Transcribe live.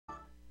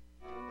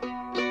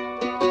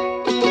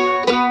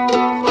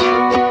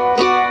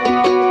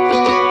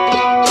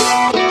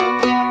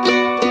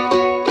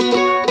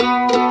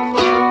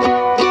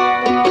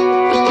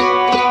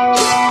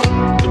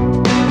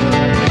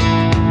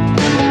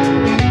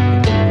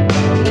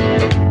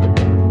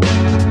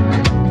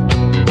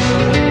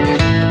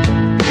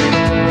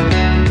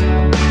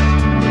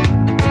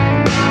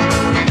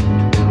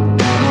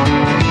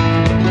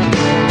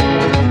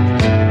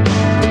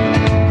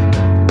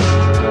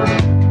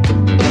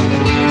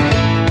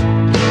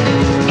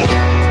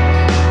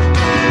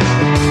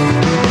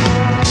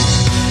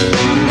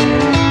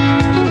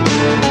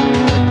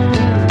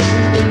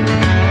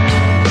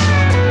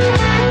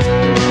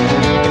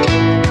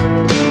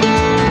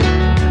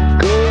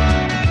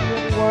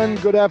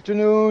everyone. Good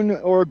afternoon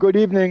or good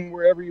evening,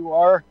 wherever you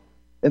are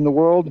in the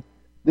world.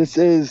 This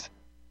is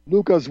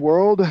Luca's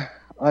World.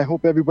 I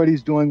hope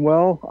everybody's doing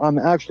well. I'm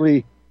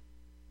actually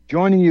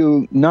joining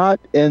you not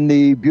in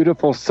the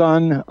beautiful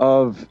sun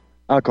of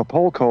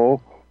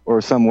Acapulco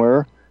or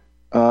somewhere,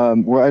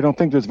 where I don't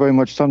think there's very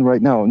much sun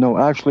right now. No,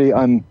 actually,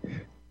 I'm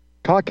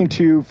talking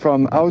to you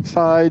from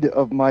outside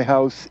of my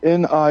house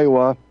in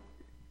Iowa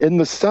in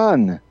the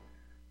sun,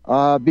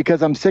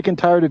 because I'm sick and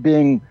tired of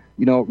being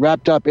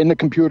wrapped up in the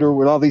computer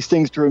with all these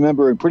things to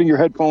remember and putting your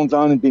headphones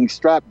on and being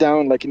strapped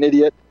down like an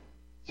idiot.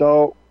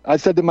 So I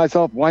said to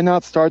myself, why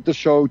not start the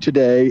show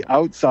today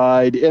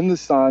outside in the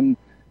sun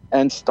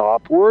and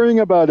stop worrying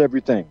about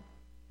everything?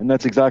 And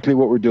that's exactly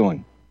what we're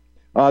doing.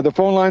 The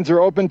phone lines are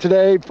open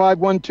today,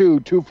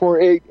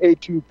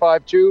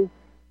 512-248-8252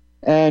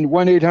 and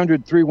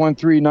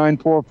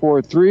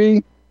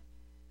 1-800-313-9443.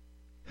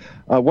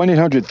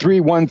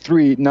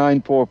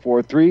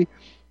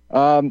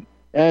 1-800-313-9443.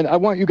 And I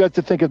want you guys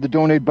to think of the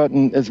donate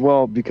button as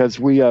well, because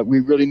we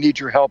really need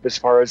your help as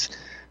far as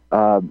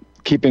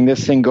keeping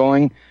this thing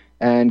going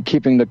and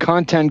keeping the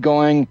content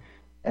going.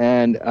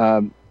 And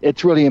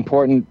it's really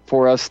important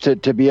for us to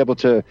be able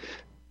to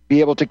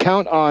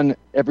count on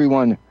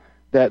everyone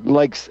that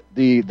likes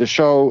the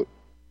show,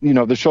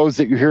 the shows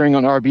that you're hearing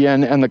on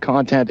RBN and the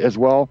content as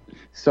well.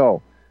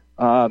 So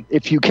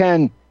if you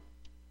can,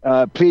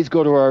 please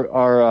go to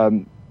our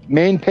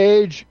main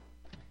page,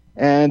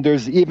 and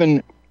there's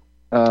even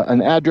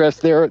an address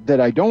there that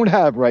I don't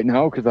have right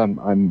now because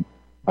I'm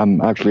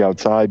actually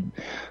outside,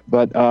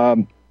 but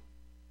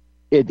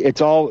it's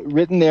all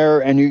written there,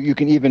 and you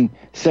can even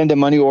send a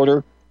money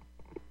order.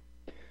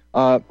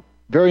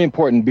 Very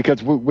important,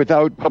 because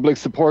without public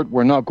support,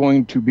 we're not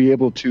going to be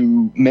able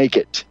to make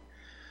it.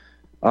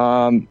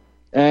 And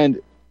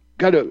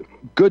got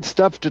good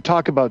stuff to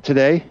talk about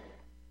today.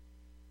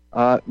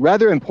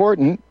 Rather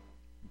important,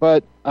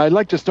 but I'd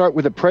like to start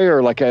with a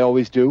prayer like I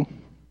always do,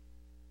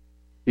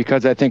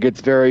 because I think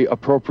it's very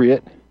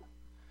appropriate.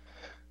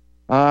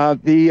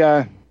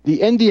 The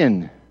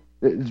Indian,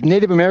 the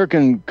Native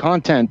American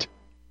content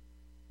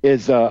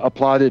is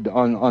applauded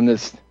on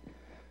this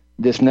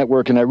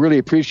network, and I really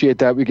appreciate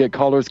that. We get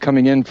callers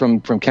coming in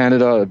from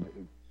Canada.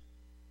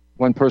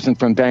 One person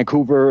from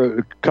Vancouver,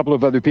 a couple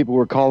of other people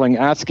were calling,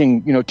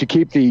 asking to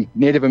keep the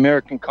Native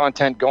American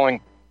content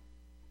going,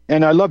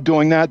 and I love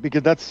doing that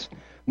because that's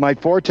my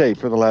forte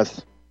for the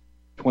last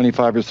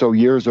 25 or so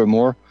years or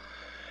more.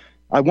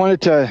 I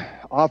wanted to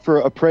offer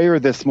a prayer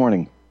this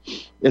morning.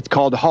 It's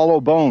called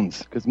Hollow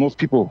Bones, because most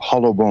people,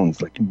 hollow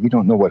bones, like we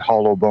don't know what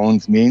hollow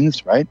bones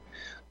means, right?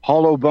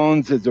 Hollow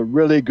bones is a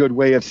really good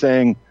way of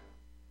saying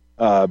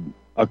a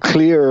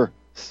clear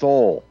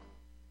soul.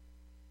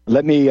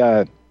 Let me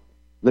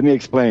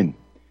explain.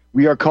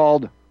 We are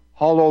called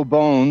hollow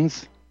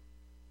bones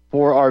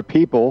for our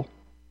people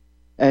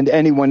and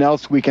anyone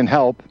else we can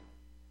help.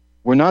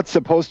 We're not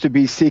supposed to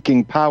be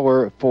seeking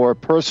power for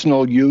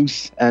personal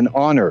use and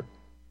honor.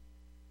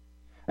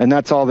 And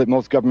that's all that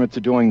most governments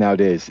are doing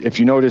nowadays. If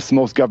you notice,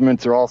 most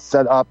governments are all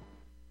set up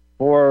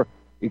for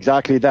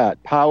exactly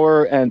that,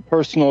 power and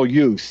personal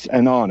use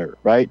and honor,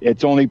 right?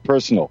 It's only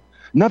personal.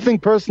 Nothing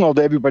personal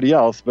to everybody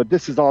else, but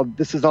this is all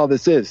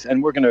this is.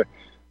 And we're going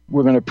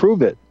to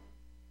prove it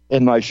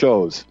in my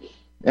shows.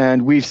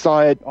 And we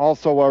saw it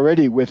also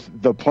already with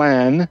the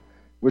plan,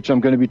 which I'm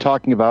going to be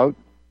talking about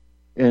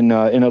in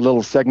a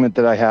little segment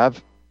that I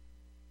have.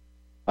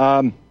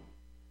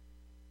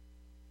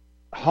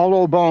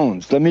 Hollow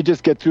bones. Let me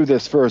just get through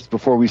this first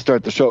before we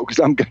start the show, because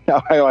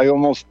I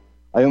almost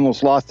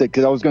lost it,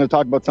 because I was going to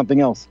talk about something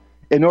else.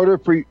 In order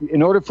for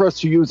us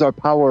to use our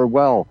power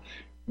well,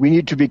 we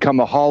need to become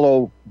a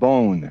hollow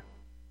bone.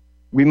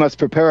 We must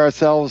prepare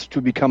ourselves to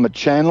become a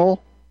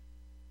channel.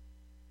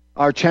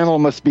 Our channel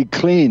must be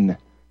clean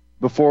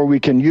before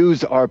we can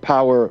use our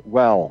power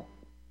well.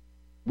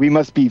 We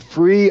must be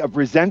free of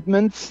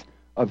resentments,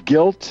 of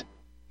guilt,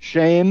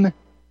 shame,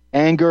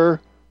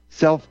 anger,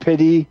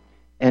 self-pity,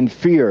 and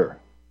fear.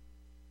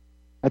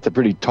 That's a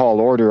pretty tall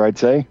order, I'd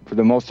say, for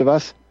the most of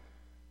us.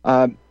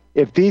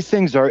 If these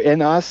things are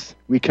in us,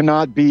 we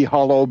cannot be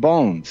hollow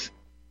bones.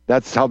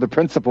 That's how the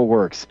principle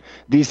works.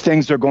 These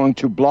things are going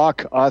to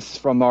block us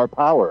from our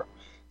power.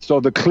 So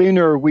the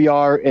cleaner we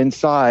are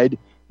inside,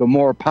 the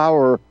more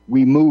power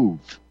we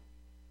move.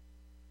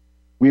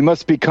 We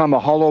must become a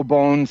hollow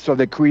bone so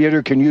the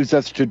Creator can use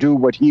us to do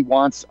what He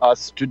wants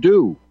us to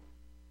do.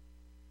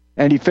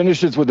 And He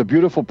finishes with a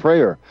beautiful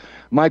prayer.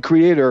 My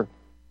Creator,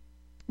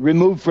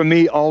 remove from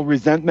me all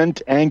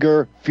resentment,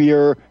 anger,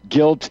 fear,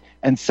 guilt,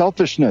 and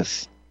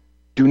selfishness.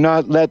 Do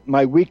not let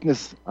my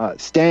weakness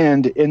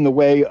stand in the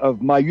way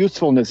of my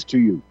usefulness to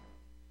you.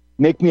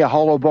 Make me a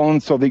hollow bone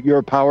so that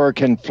your power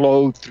can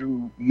flow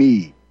through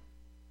me.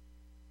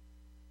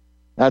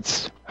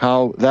 That's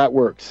how that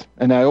works.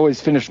 And I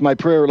always finish my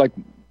prayer like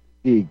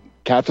the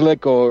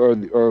Catholic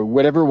or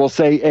whatever will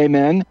say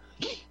amen.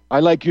 I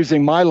like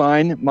using my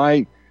line,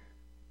 my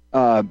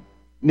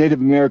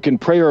Native American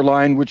prayer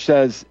line, which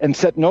says,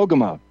 Enset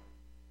Nogama,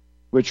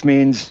 which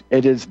means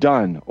it is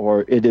done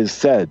or it is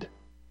said.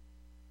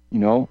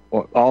 or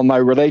all my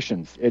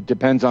relations. It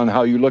depends on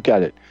how you look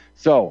at it.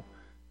 So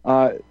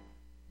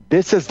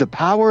this is the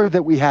power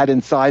that we had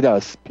inside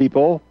us,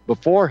 people,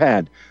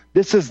 beforehand.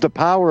 This is the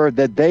power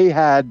that they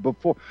had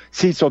before.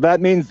 See, so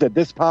that means that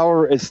this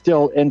power is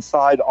still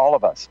inside all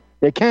of us.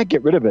 They can't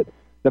get rid of it.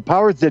 The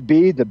powers that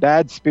be, the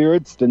bad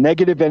spirits, the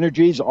negative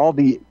energies, all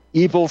the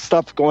evil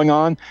stuff going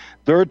on,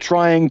 they're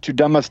trying to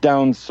dumb us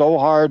down so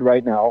hard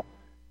right now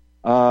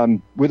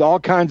with all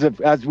kinds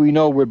of, as we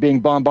know, we're being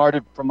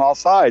bombarded from all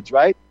sides,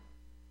 right?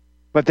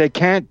 But they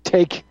can't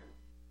take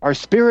our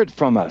spirit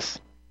from us.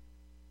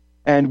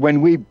 And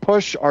when we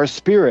push our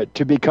spirit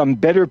to become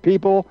better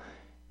people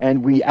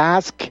and we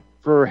ask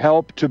for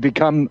help to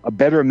become a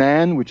better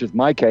man, which is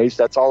my case,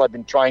 that's all I've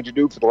been trying to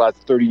do for the last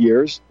 30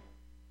 years,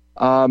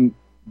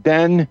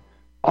 then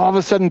all of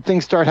a sudden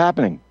things start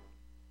happening.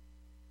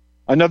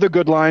 Another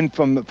good line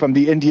from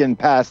the Indian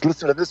past.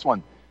 Listen to this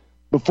one.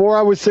 Before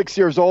I was 6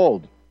 years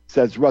old,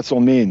 says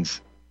Russell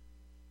Means,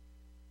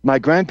 my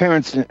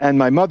grandparents and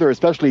my mother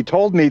especially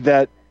told me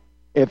that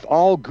if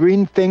all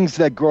green things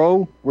that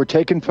grow were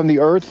taken from the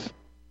earth,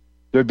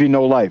 there'd be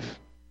no life.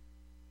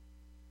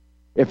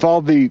 If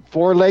all the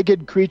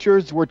four-legged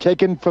creatures were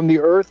taken from the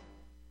earth,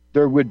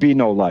 there would be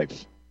no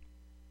life.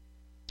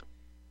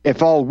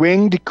 If all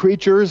winged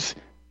creatures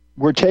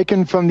were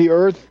taken from the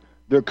earth,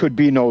 there could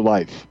be no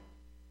life.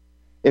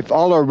 If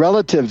all our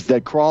relatives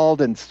that crawled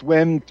and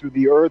swam through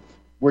the earth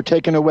were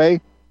taken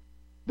away,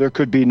 there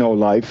could be no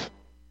life.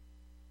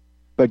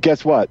 But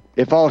guess what?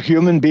 If all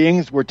human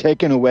beings were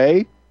taken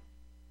away,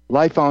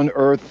 life on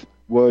earth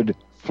would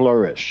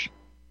flourish.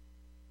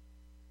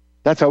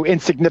 That's how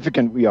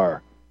insignificant we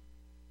are.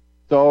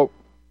 So,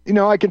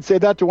 I can say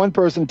that to one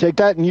person, take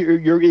that in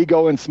your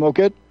ego and smoke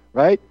it,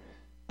 right?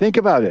 Think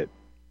about it.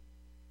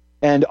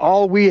 And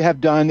all we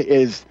have done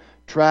is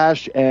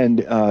trash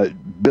and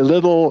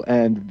belittle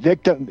and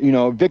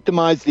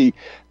victimize the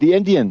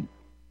Indian.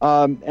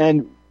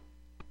 And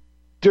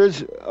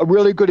there's a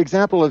really good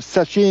example of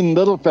Sachin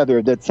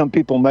Littlefeather that some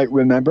people might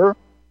remember.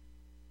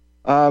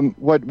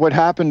 What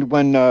happened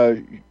when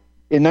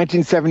in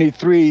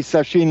 1973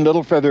 Sachin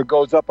Littlefeather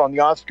goes up on the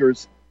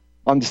Oscars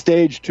on the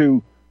stage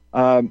to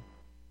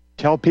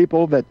tell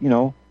people that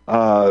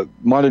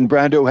Marlon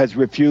Brando has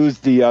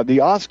refused the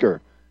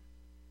Oscar,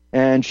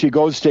 and she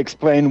goes to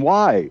explain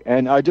why.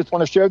 And I just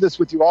want to share this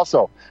with you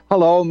also.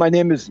 Hello, my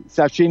name is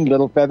Sachin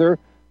Littlefeather.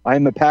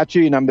 I'm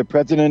Apache, and I'm the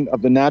president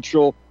of the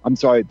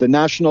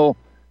National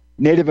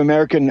Native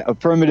American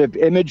Affirmative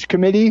Image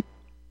Committee.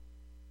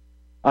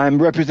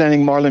 I'm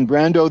representing Marlon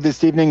Brando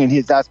this evening, and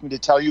he's asked me to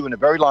tell you in a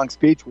very long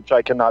speech, which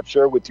I cannot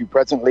share with you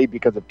presently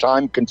because of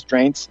time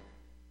constraints,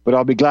 but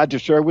I'll be glad to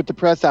share with the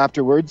press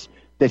afterwards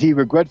that he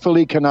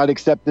regretfully cannot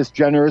accept this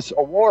generous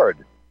award.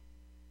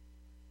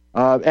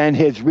 And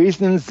his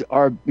reasons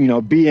are,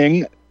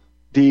 being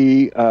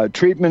the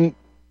treatment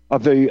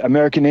of the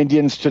American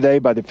Indians today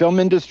by the film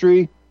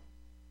industry.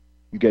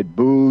 You get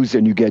boos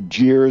and you get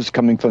jeers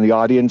coming from the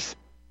audience.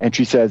 And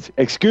she says,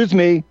 "Excuse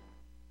me."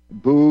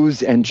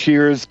 Boos and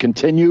cheers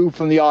continue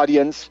from the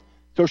audience.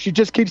 So she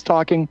just keeps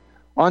talking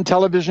on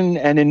television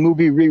and in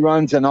movie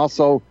reruns, and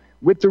also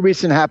with the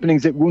recent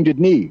happenings at Wounded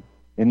Knee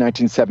in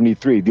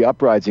 1973, the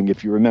uprising,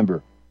 if you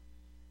remember.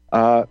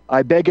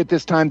 I beg at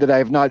this time that I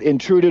have not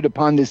intruded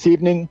upon this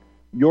evening,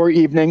 your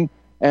evening,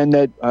 and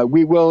that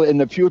we will in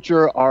the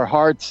future, our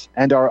hearts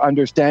and our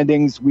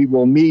understandings, we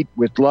will meet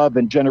with love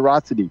and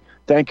generosity.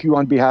 Thank you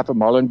on behalf of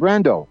Marlon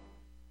Brando.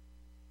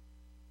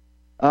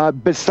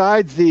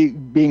 Besides the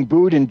being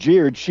booed and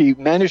jeered, she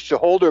managed to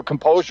hold her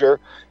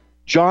composure.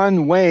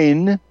 John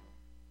Wayne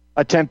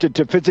attempted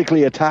to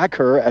physically attack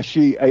her as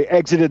she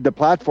exited the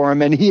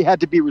platform, and he had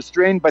to be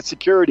restrained by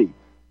security.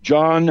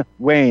 John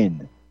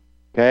Wayne,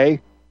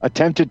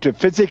 attempted to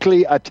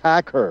physically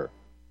attack her.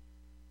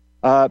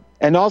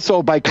 And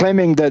also by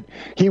claiming that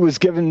he was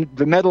given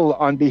the medal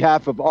on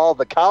behalf of all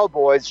the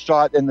cowboys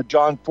shot in the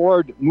John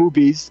Ford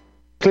movies.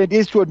 Clint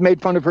Eastwood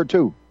made fun of her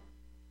too.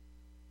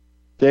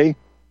 See?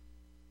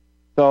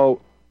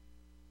 So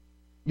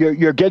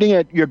you're getting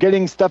it. You're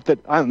getting stuff that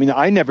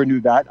I never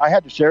knew that. I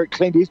had to share it.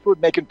 Clint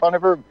Eastwood making fun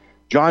of her.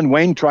 John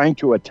Wayne trying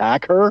to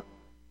attack her.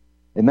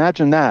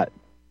 Imagine that.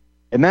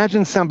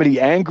 Imagine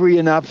somebody angry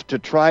enough to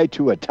try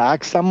to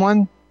attack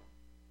someone.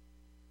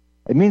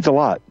 It means a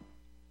lot.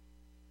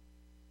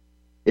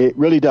 It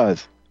really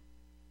does.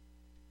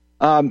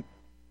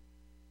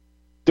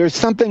 There's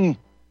something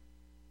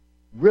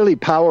really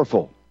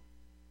powerful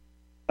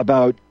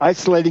about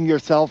isolating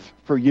yourself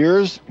for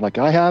years, like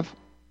I have,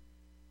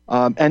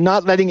 and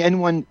not letting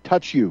anyone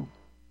touch you.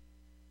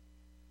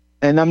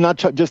 And I'm not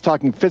just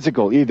talking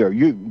physical either.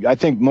 I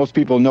think most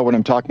people know what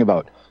I'm talking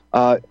about.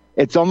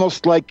 It's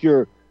almost like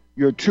your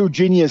true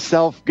genius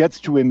self gets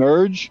to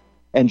emerge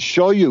and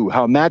show you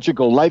how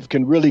magical life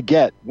can really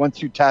get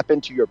once you tap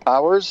into your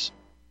powers.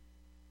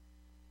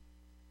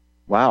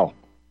 Wow.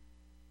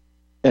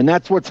 And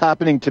that's what's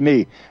happening to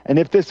me. And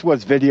if this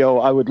was video,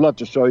 I would love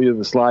to show you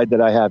the slide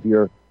that I have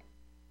here.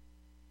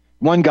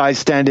 One guy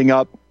standing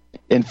up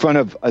in front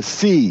of a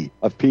sea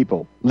of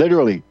people,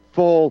 literally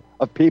full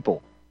of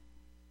people.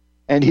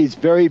 and he's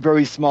very,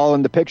 very small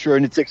in the picture,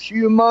 and it's a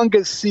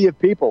humongous sea of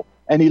people.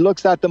 And he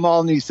looks at them all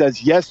and he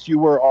says, yes, you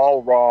were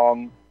all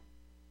wrong.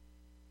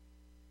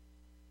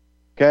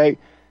 Okay?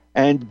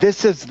 And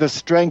this is the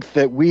strength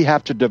that we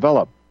have to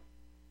develop,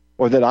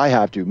 or that I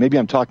have to. Maybe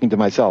I'm talking to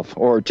myself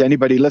or to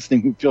anybody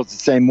listening who feels the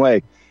same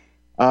way.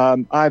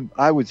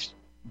 I was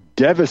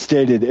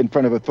devastated in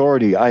front of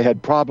authority. I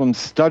had problems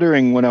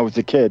stuttering when I was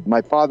a kid.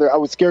 I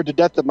was scared to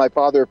death of my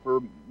father for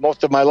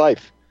most of my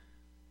life.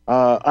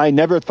 I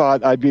never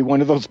thought I'd be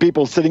one of those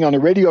people sitting on a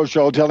radio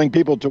show telling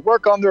people to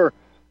work on their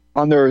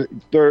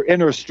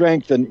inner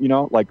strength, and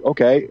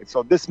okay,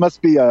 so this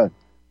must be a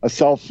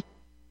self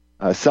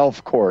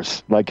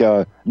course, like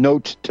a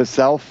note to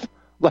self,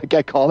 like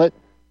I call it,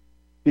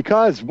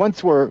 because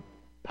once we're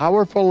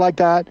powerful like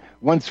that,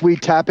 once we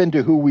tap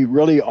into who we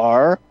really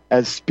are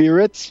as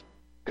spirits,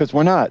 because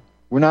we're not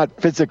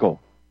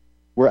physical,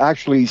 we're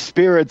actually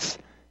spirits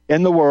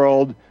in the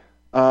world,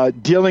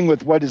 dealing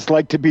with what it's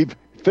like to be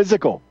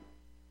physical.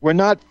 We're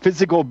not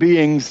physical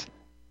beings,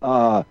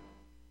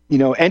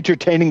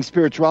 entertaining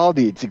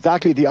spirituality. It's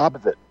exactly the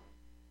opposite.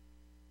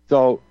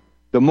 So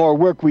the more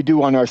work we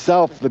do on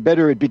ourselves, the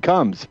better it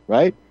becomes,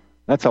 right?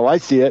 That's how I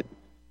see it.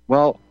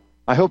 Well,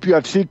 I hope you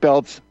have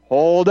seatbelts.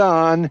 Hold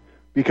on,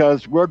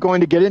 because we're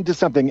going to get into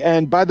something.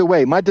 And by the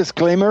way, my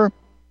disclaimer,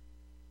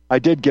 I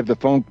did give the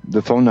phone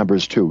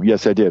numbers too.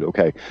 Yes, I did.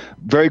 Okay.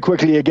 Very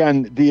quickly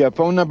again, the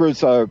phone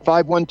numbers are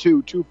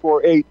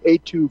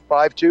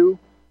 512-248-8252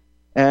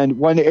 and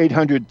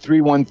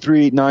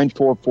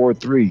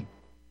 1-800-313-9443.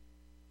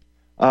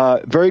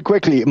 Very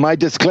quickly, my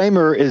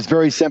disclaimer is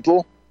very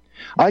simple.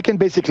 I can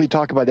basically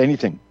talk about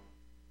anything,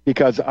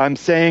 because I'm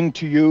saying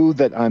to you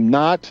that I'm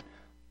not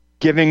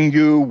giving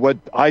you what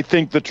I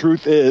think the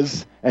truth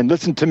is, and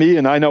listen to me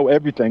and I know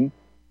everything.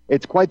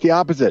 It's quite the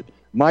opposite.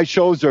 My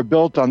shows are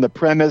built on the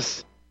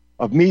premise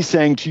of me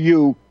saying to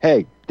you,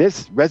 hey,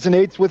 this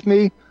resonates with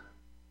me.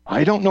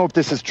 I don't know if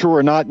this is true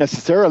or not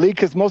necessarily,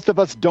 because most of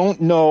us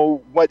don't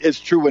know what is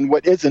true and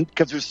what isn't,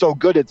 because we're so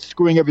good at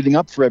screwing everything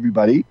up for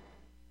everybody.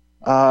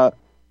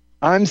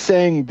 I'm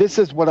saying this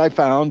is what I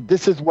found.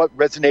 This is what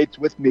resonates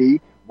with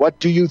me. What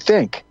do you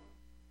think?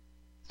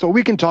 So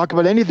we can talk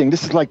about anything.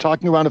 This is like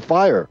talking around a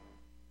fire.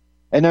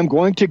 And I'm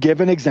going to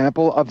give an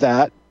example of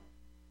that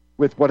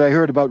with what I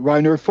heard about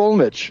Rainer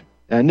Fulmich.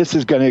 And this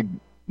is going to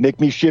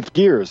make me shift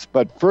gears.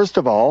 But first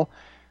of all,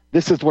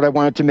 this is what I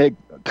wanted to make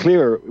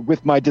clear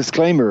with my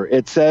disclaimer.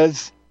 It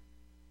says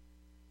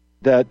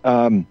that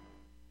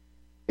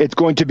it's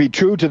going to be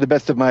true to the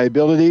best of my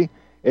ability.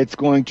 It's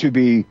going to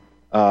be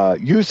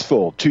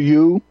useful to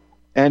you,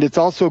 and it's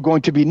also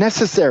going to be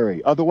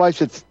necessary.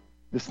 Otherwise, it's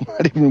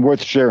not even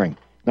worth sharing,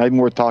 not even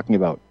worth talking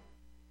about.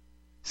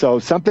 So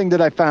something that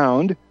I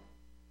found,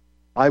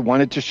 I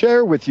wanted to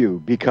share with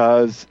you,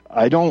 because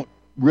I don't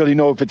really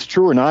know if it's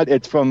true or not.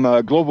 It's from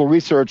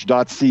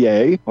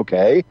globalresearch.ca.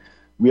 Okay,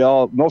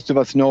 most of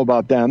us know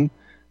about them,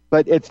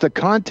 but it's the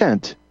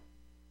content.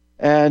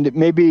 And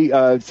maybe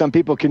some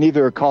people can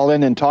either call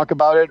in and talk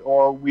about it,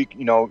 or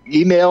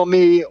email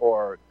me,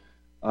 or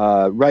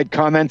write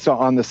comments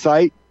on the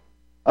site.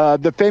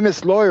 The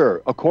famous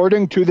lawyer,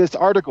 according to this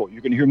article,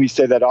 you can hear me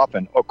say that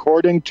often,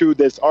 according to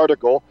this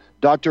article,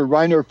 Dr.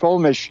 Rainer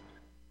Fulmich,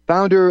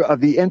 founder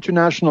of the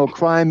International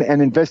Crime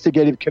and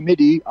Investigative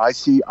Committee,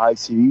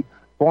 ICIC,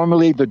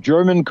 formerly the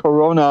German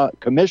Corona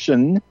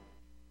Commission,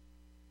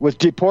 was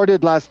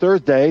deported last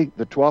Thursday,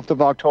 the 12th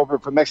of October,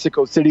 from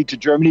Mexico City to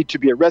Germany to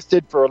be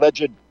arrested for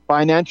alleged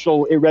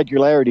financial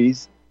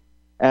irregularities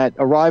at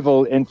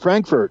arrival in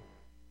Frankfurt.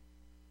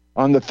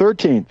 On the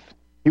 13th,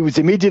 he was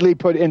immediately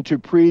put into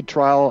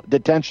pre-trial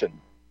detention.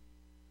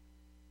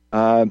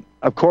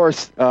 Of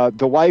course,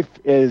 the wife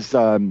is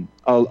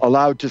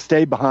allowed to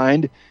stay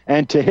behind,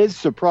 and to his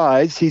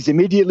surprise, he's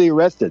immediately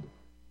arrested,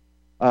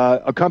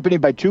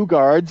 accompanied by 2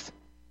 guards,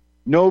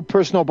 no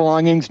personal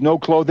belongings, no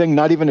clothing,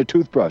 not even a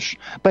toothbrush.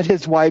 But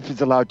his wife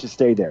is allowed to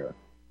stay there.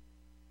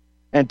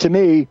 And to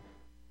me,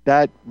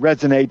 that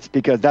resonates,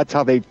 because that's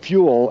how they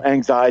fuel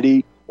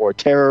anxiety or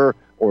terror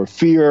or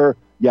fear.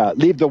 Yeah,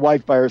 leave the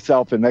wife by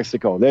herself in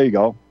Mexico. There you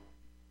go.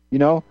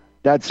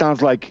 That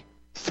sounds like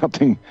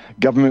something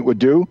government would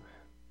do.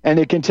 And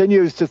it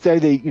continues to say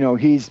that,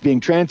 he's being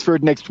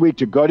transferred next week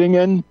to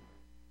Göttingen,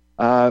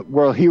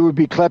 where he would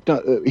be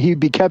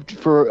kept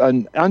for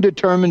an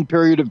undetermined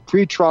period of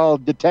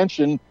pretrial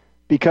detention,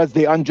 because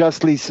they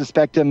unjustly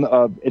suspect him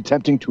of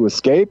attempting to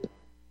escape,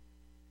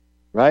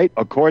 right?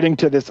 According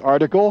to this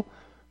article.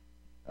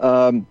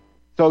 So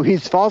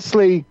he's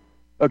falsely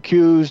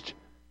accused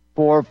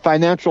for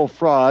financial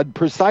fraud,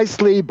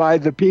 precisely by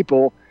the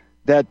people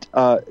that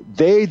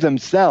they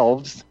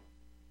themselves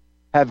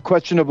have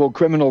questionable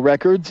criminal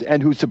records,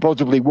 and who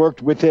supposedly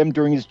worked with him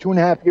during his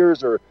 2.5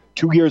 years or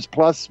 2 years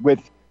plus with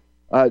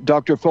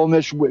Dr.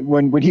 Fulmich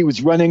when he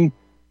was running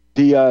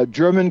the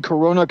German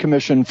Corona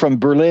Commission from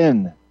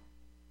Berlin.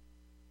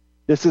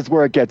 This is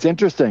where it gets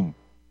interesting.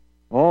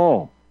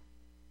 Oh,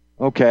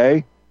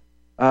 okay.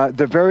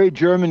 The very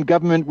German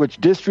government which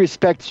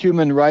disrespects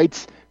human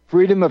rights,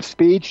 freedom of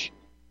speech,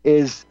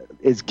 is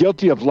is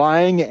guilty of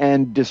lying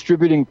and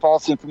distributing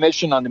false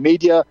information on the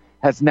media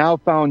has now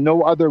found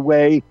no other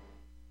way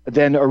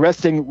than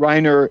arresting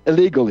Reiner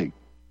illegally.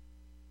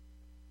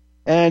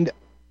 And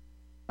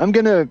I'm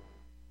going to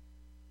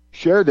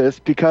share this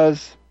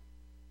because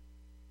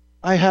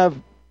I have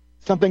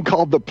something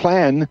called the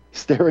plan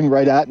staring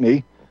right at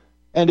me.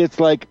 And it's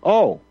like,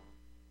 oh,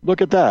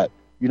 look at that.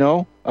 You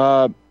know,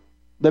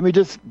 let me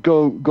just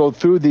go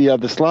through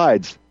the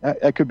slides.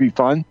 That could be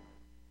fun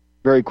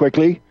very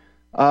quickly.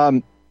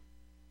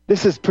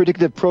 This is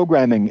predictive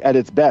programming at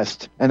its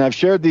best. And I've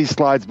shared these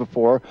slides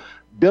before.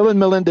 Bill and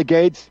Melinda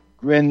Gates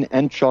grin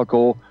and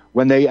chuckle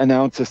when they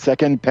announce a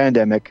second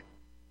pandemic.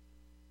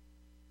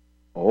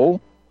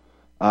 Oh,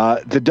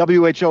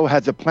 the WHO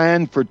has a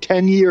plan for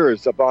 10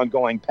 years of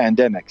ongoing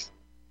pandemics.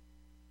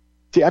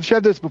 See, I've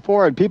shared this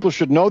before, and people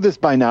should know this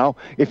by now.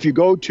 If you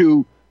go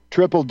to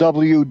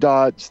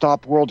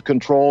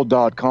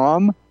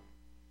www.stopworldcontrol.com,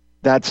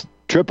 that's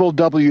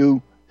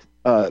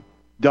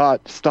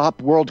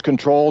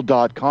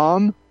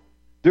www.stopworldcontrol.com.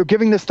 They're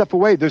giving this stuff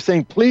away. They're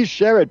saying, please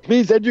share it.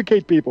 Please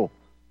educate people.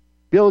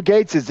 Bill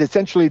Gates is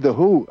essentially the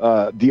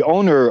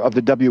owner of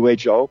the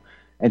WHO.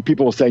 And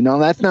people will say, no,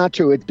 that's not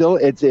true. It's Bill.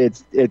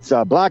 It's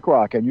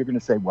BlackRock. And you're going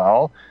to say,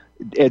 well,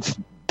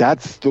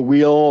 that's the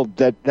wheel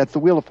that's the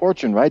wheel of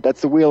fortune, right?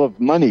 That's the wheel of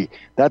money.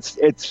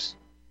 It's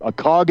a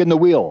cog in the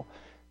wheel.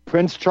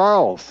 Prince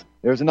Charles,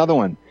 there's another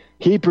one.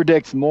 He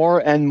predicts more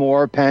and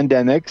more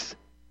pandemics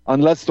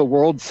unless the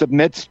world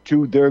submits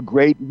to their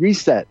great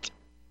reset.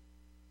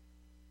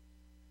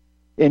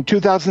 In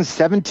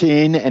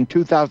 2017 and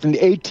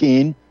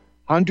 2018,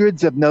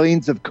 hundreds of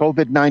millions of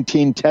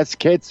COVID-19 test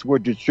kits were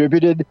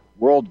distributed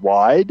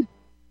worldwide.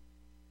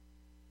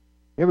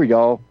 Here we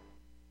go.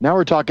 Now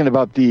we're talking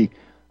about the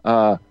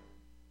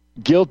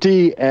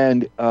guilty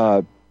and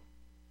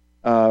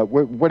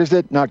what is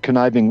it? Not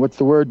conniving. What's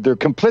the word? They're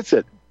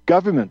complicit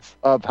governments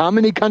of how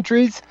many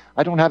countries?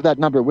 I don't have that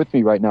number with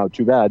me right now.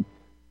 Too bad.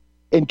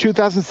 In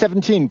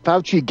 2017,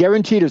 Fauci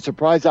guaranteed a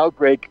surprise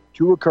outbreak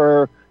to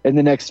occur in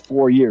the next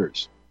 4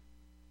 years.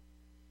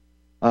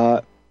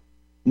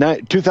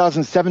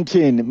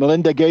 2017,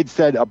 Melinda Gates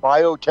said a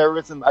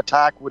bioterrorism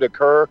attack would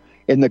occur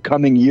in the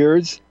coming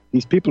years.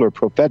 These people are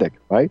prophetic,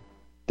 right?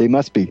 They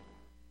must be.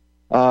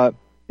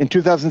 In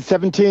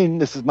 2017,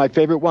 this is my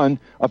favorite one,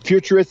 a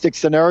futuristic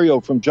scenario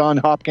from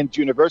Johns Hopkins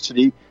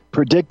University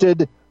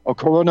predicted a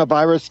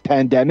coronavirus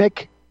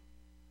pandemic.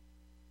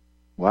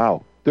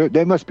 Wow.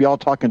 They must be all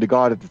talking to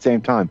God at the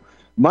same time.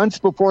 Months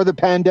before the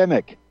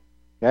pandemic,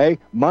 okay?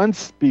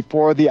 Months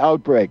before the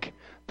outbreak,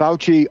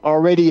 Fauci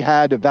already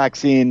had a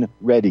vaccine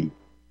ready.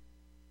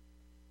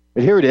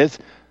 But here it is.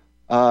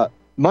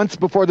 Months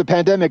before the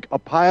pandemic,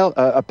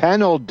 a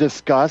panel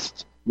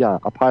discussed,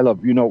 a pile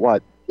of you know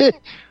what,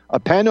 a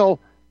panel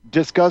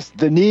discussed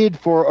the need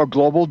for a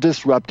global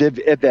disruptive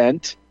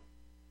event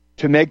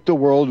to make the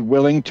world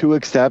willing to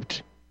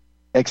accept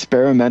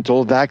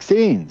experimental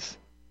vaccines.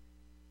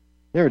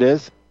 There it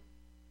is.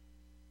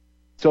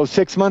 So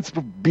 6 months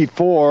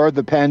before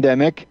the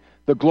pandemic,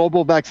 the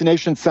Global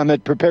Vaccination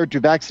Summit prepared to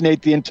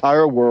vaccinate the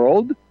entire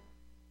world.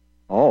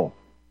 Oh,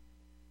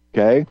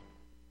 okay.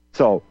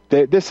 So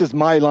this is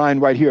my line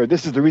right here.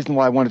 This is the reason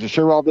why I wanted to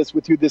share all this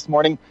with you this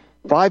morning.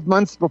 5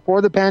 months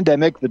before the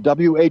pandemic, the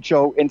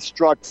WHO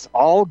instructs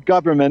all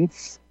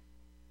governments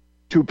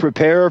to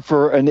prepare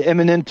for an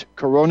imminent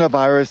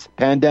coronavirus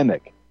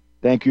pandemic.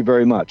 Thank you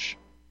very much.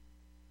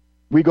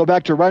 We go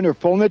back to Reiner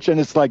Fulmich, and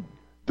it's like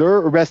they're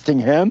arresting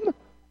him.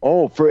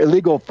 Oh, for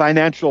illegal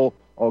financial.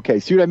 Okay,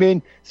 see what I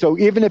mean? So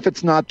even if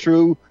it's not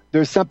true,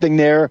 there's something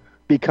there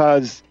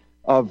because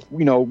of,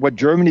 what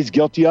Germany's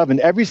guilty of. And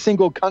every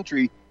single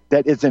country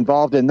that is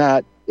involved in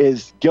that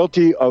is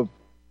guilty of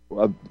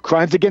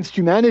crimes against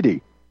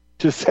humanity,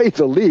 to say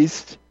the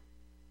least.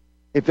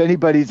 If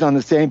anybody's on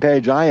the same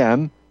page I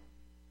am,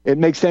 it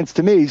makes sense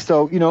to me.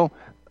 So,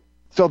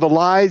 so the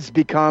lies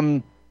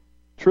become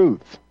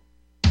truth,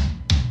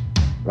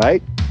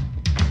 right?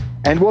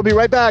 And we'll be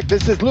right back.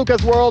 This is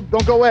Luca's World.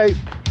 Don't go away.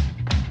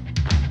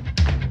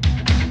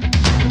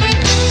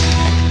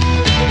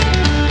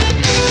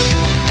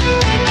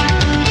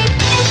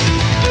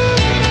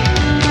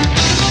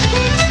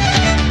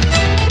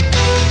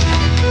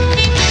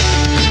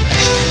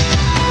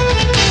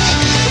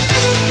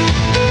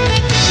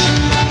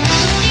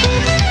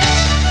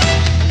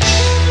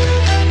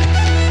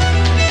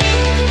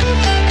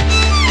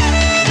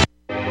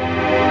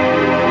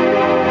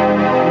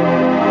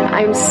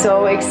 I'm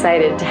so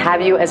excited to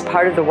have you as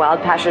part of the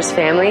Wild Pastures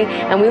family,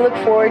 and we look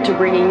forward to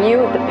bringing you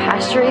the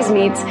pasture-raised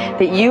meats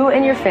that you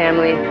and your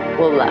family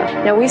will love.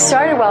 Now, we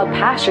started Wild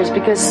Pastures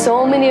because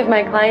so many of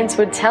my clients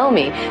would tell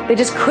me they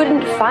just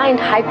couldn't find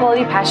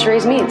high-quality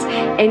pasture-raised meats,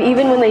 and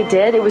even when they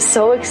did, it was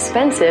so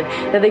expensive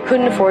that they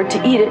couldn't afford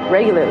to eat it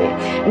regularly.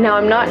 Now,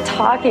 I'm not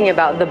talking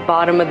about the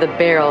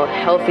bottom-of-the-barrel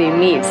healthy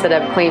meats that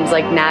have claims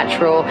like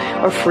natural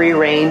or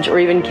free-range or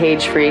even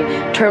cage-free,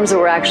 terms that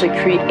were actually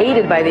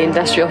created by the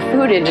industrial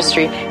food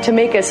industry to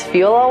make us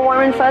feel all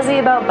warm and fuzzy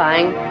about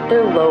buying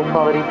their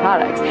low-quality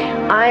products.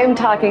 I'm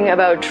talking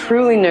about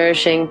truly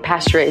nourishing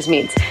pasture-raised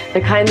meats,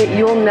 the kind that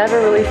you'll never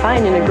really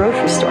find in a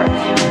grocery store.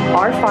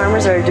 Our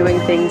farmers are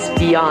doing things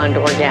beyond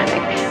organic.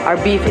 Our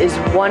beef is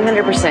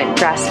 100%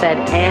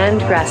 grass-fed and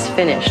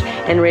grass-finished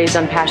and raised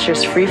on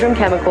pastures free from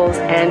chemicals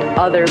and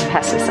other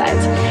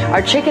pesticides.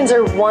 Our chickens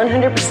are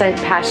 100%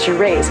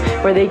 pasture-raised,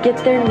 where they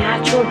get their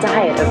natural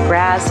diet of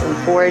grass and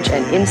forage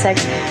and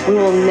insects. We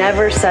will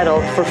never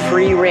settle for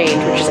free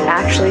range, which is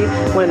actually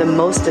one of the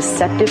most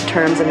deceptive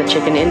terms in the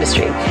chicken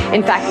industry.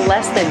 In fact,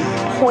 less than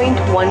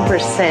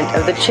 0.1%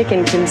 of the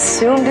chicken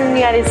consumed in the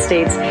United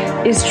States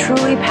is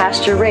truly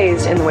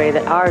pasture-raised in the way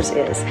that ours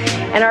is.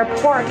 And our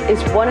pork is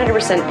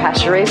 100%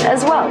 pasture-raised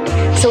as well.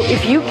 So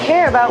if you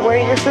care about where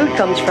your food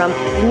comes from,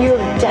 then you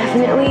have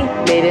definitely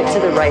made it to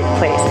the right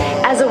place.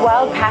 As a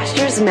Wild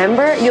Pastures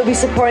member, you'll be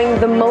supporting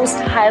the most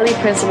highly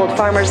principled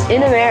farmers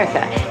in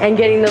America and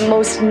getting the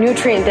most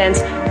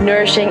nutrient-dense,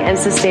 nourishing, and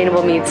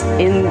sustainable meats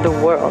in the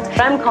world.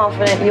 I'm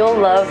confident you'll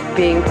love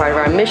being part of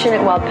our mission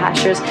at Wild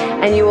Pastures,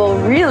 and you will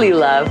really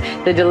love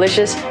the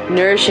delicious,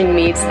 nourishing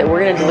meats that we're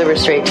going to deliver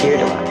straight to your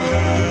door.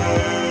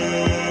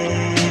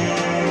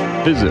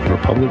 Visit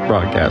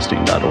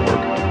republicbroadcasting.org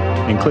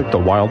and click the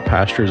Wild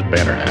Pastures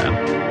banner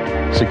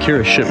ad.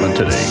 Secure a shipment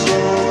today.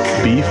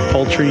 Beef,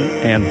 poultry,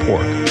 and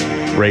pork,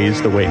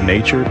 raised the way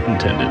nature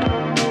intended.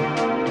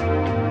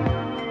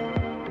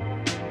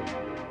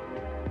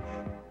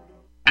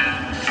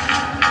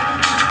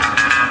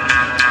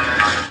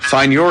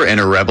 Find your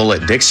inner rebel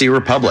at Dixie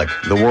Republic,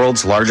 the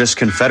world's largest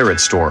Confederate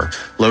store,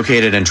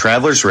 located in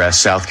Travelers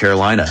Rest, South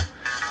Carolina.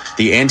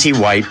 The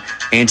anti-white,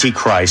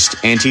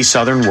 anti-Christ,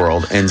 anti-Southern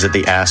world ends at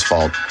the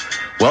asphalt.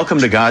 Welcome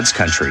to God's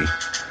country.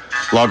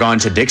 Log on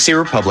to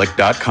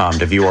DixieRepublic.com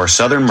to view our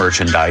Southern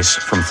merchandise,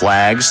 from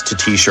flags to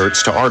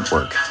t-shirts to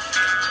artwork.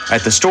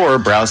 At the store,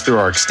 browse through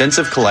our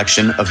extensive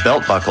collection of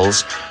belt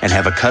buckles and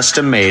have a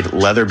custom-made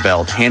leather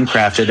belt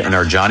handcrafted in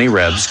our Johnny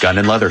Reb's Gun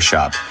and Leather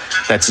Shop.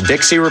 That's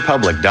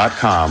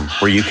DixieRepublic.com,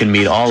 where you can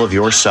meet all of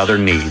your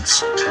Southern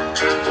needs.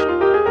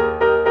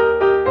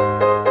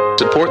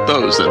 Support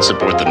those that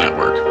support the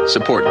network.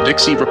 Support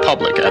Dixie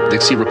Republic at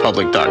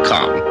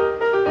DixieRepublic.com.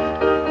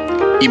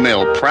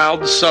 Email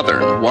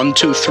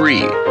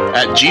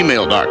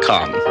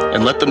ProudSouthern123@gmail.com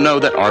and let them know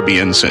that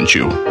RBN sent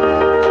you.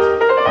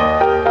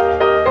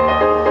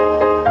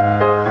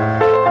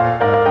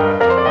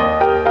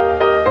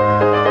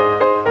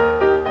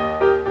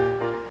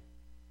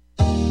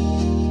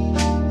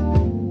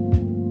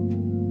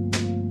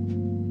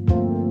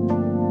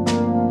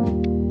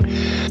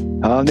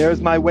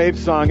 There's my wave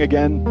song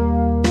again.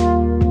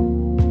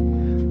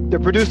 The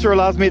producer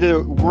allows me to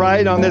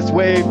ride on this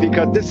wave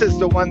because this is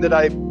the one that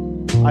I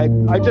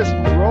just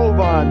drove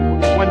on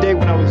one day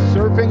when I was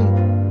surfing.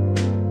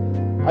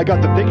 I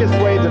got the biggest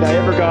wave that I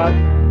ever got,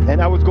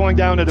 and I was going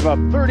down at about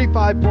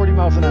 35, 40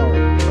 miles an hour.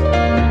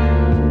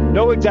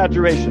 No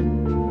exaggeration.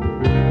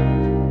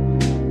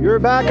 You're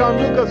back on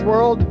Luca's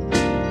World.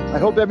 I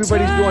hope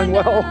everybody's doing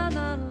well.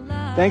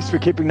 Thanks for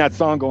keeping that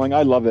song going.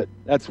 I love it.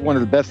 That's one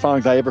of the best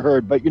songs I ever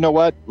heard. But you know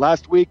what?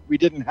 Last week we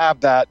didn't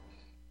have that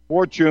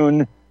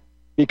fortune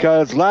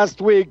because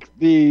last week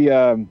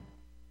the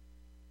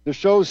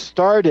show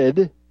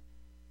started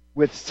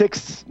with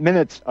 6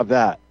 minutes of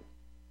that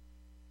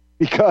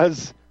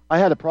because I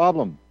had a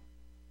problem.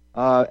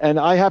 And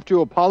I have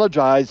to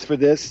apologize for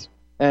this,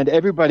 and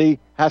everybody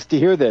has to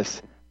hear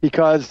this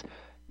because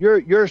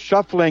you're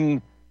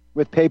shuffling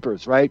with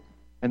papers, right?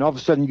 And all of a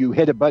sudden you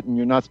hit a button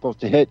you're not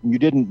supposed to hit, and you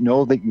didn't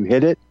know that you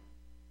hit it.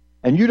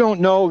 And you don't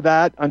know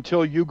that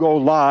until you go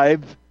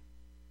live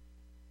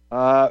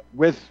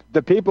with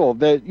the people.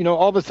 That, you know,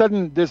 all of a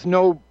sudden there's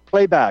no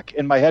playback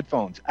in my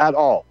headphones at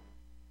all,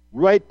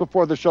 right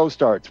before the show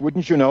starts.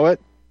 Wouldn't you know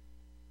it?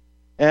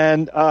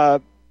 And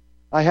I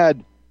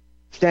had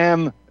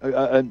Sam,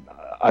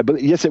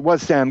 yes, it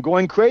was Sam,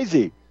 going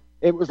crazy.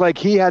 It was like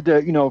he had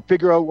to,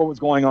 figure out what was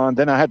going on.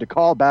 Then I had to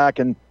call back,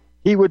 and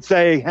he would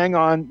say, hang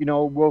on,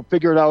 we'll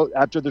figure it out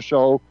after the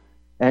show.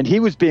 And he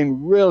was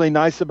being really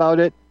nice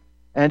about it.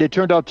 And it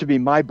turned out to be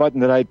my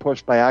button that I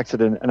pushed by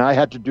accident. And I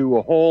had to do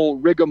a whole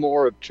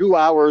rigmarole of 2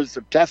 hours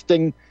of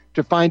testing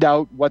to find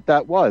out what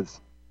that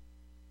was.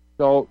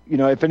 So,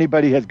 if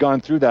anybody has gone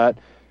through that,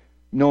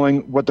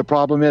 knowing what the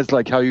problem is,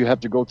 like how you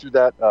have to go through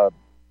that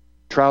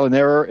trial and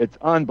error, it's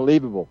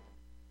unbelievable.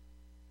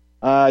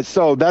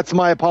 So that's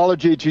my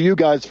apology to you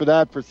guys for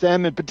that, for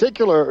Sam in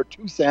particular, or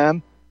to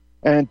Sam.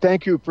 And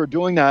thank you for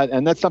doing that.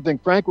 And that's something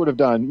Frank would have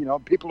done.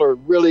 People are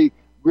really,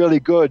 really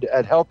good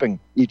at helping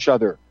each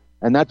other.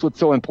 And that's what's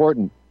so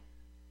important.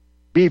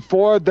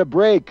 Before the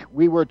break,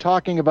 we were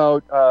talking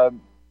about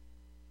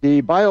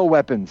the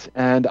bioweapons.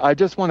 And I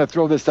just want to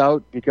throw this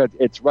out because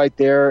it's right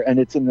there and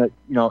it's in the,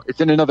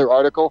 it's in another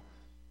article.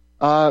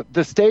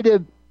 The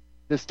stated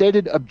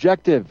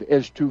objective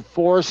is to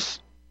force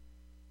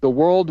the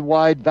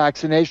worldwide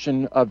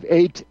vaccination of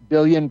 8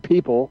 billion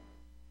people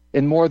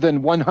in more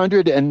than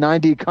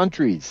 190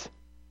 countries,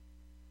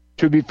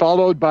 to be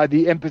followed by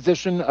the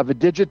imposition of a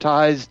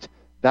digitized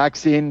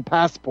vaccine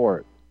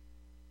passport.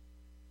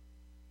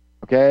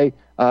 Okay?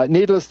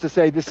 Needless to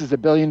say, this is a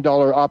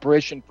billion-dollar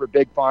operation for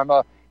Big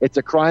Pharma. It's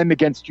a crime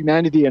against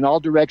humanity in all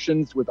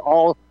directions with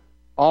all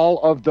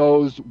of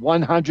those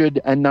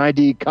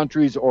 190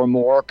 countries or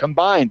more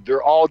combined.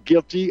 They're all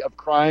guilty of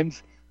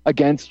crimes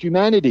against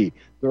humanity.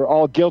 They're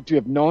all guilty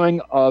of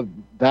knowing of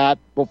that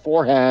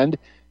beforehand.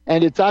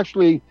 And it's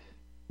actually,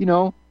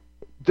 I'm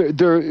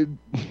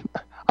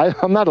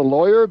not a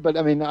lawyer, but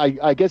I mean,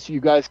 I guess you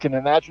guys can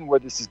imagine where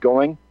this is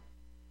going.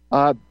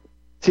 And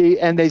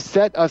they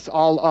set us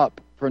all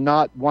up for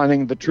not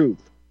wanting the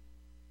truth.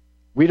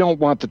 We don't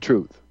want the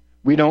truth.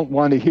 We don't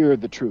want to hear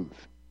the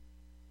truth.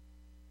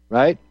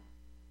 Right?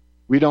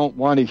 We don't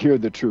want to hear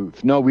the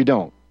truth. No, we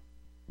don't.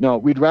 No,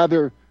 we'd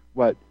rather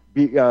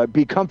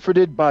be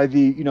comforted by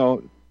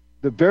the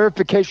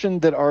verification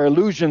that our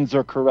illusions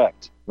are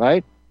correct.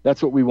 Right?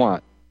 That's what we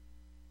want.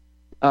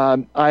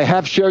 I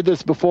have shared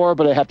this before,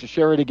 but I have to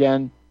share it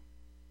again.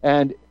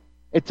 And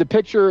it's a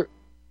picture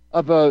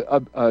of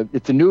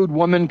it's a nude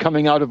woman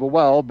coming out of a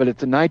well, but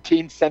it's a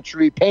 19th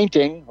century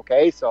painting.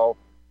 Okay, so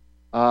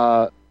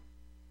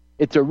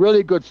it's a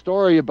really good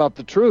story about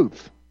the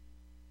truth.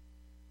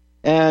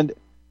 And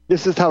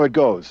this is how it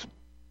goes.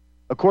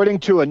 According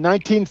to a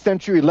 19th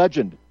century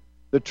legend,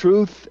 the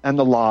truth and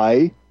the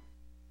lie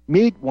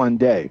meet one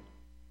day.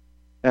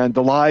 And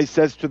the lie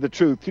says to the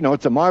truth,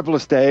 it's a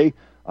marvelous day.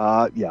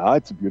 Yeah,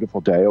 it's a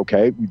beautiful day.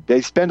 Okay.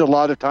 They spend a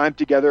lot of time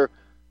together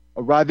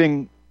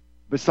arriving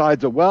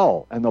besides a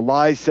well. And the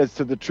lie says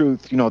to the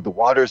truth, the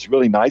water's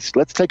really nice.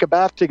 Let's take a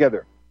bath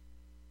together.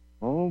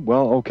 Oh,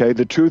 well, okay.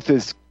 The truth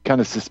is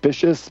kind of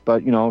suspicious,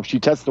 but, she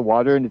tests the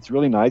water and it's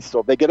really nice.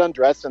 So they get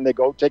undressed and they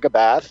go take a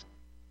bath.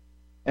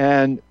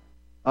 And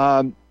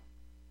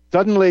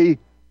suddenly,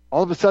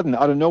 all of a sudden,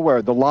 out of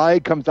nowhere, the lie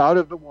comes out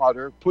of the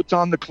water, puts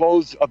on the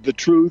clothes of the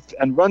truth,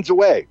 and runs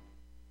away.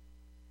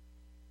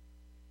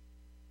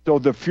 So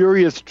the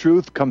furious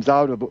truth comes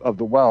out of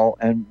the well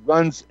and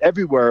runs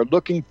everywhere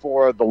looking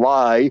for the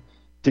lie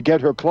to get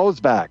her clothes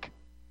back.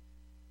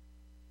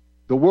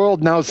 The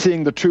world, now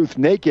seeing the truth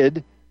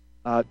naked,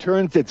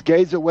 turns its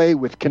gaze away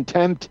with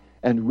contempt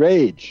and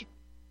rage,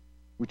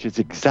 which is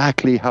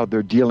exactly how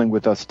they're dealing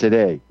with us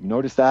today. You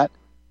notice that?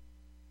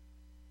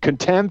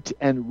 Contempt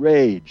and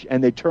rage,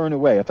 and they turn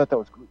away. I thought that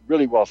was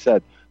really well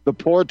said. The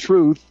poor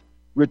truth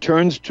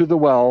returns to the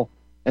well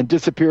and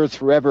disappears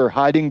forever,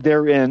 hiding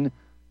therein,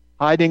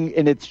 hiding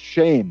in its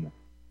shame.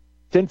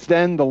 Since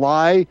then, the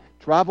lie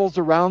travels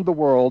around the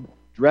world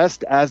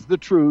dressed as the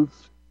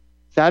truth,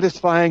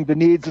 satisfying the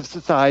needs of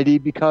society,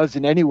 because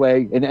in any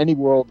way, in any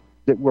world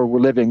that we're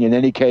living, in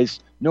any case,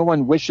 no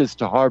one wishes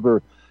to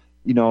harbor,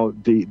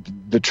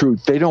 the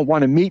truth. They don't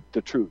want to meet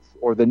the truth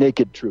or the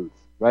naked truth,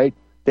 right?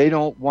 They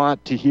don't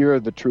want to hear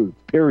the truth,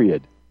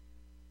 period.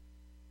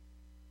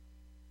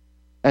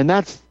 And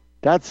that's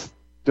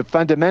the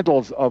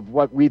fundamentals of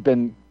what we've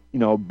been,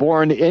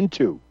 born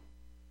into.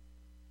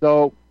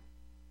 So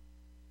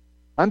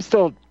I'm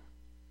still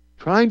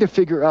trying to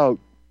figure out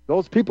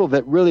those people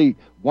that really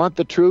want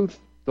the truth,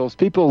 those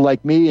people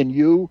like me and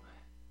you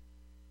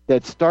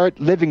that start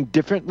living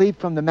differently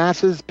from the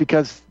masses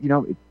because,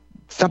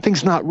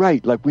 something's not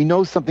right. Like, we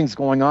know something's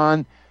going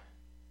on.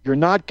 You're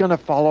not going to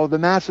follow the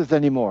masses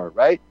anymore,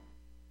 right?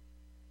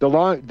 So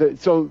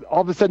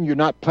all of a sudden you're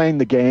not playing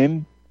the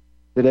game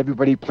that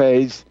everybody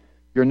plays.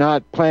 You're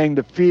not playing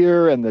the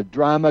fear and the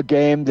drama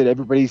game that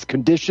everybody's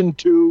conditioned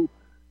to.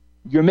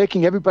 You're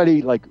making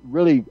everybody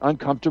really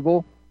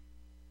uncomfortable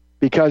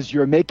because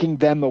you're making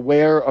them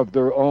aware of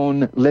their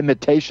own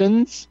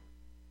limitations.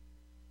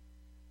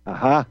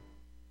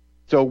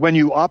 So when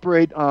you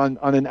operate on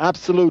an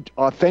absolute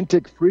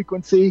authentic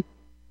frequency,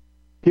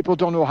 people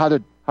don't know how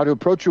to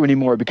approach you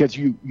anymore because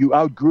you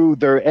outgrew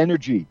their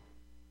energy.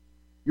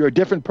 You're a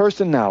different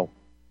person now.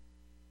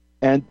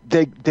 And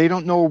they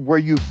don't know where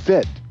you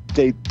fit.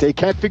 They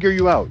can't figure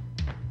you out.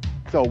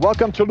 So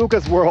welcome to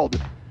Luca's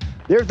world.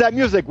 There's that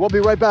music. We'll be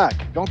right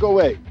back. Don't go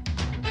away.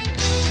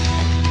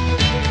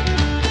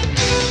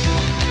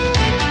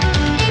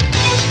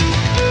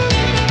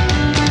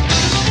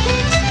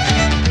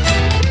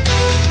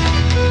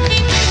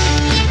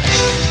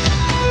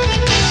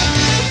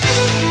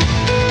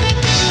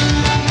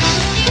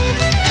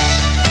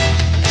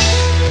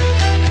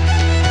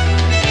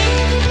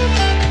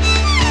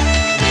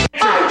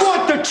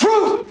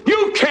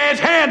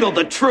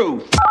 The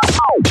truth.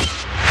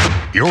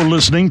 You're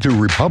listening to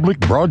Republic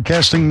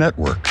Broadcasting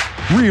Network.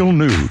 Real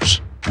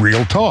news,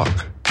 real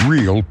talk,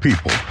 real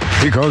people.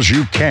 Because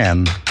you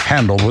can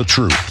handle the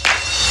truth.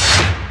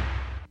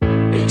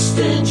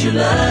 Extend your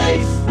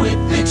life with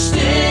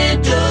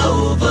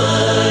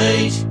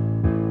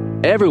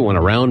Extendovite. Everyone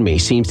around me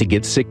seems to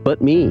get sick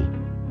but me.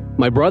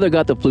 My brother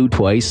got the flu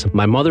twice.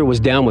 My mother was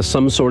down with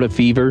some sort of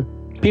fever.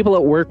 People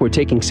at work were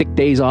taking sick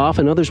days off,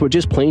 and others were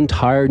just plain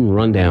tired and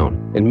run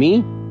down. And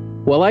me?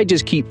 Well, I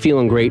just keep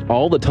feeling great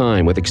all the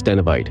time with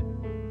Extendovite.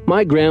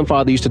 My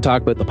grandfather used to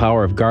talk about the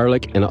power of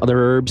garlic and other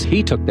herbs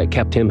he took that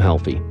kept him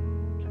healthy.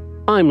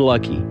 I'm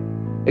lucky.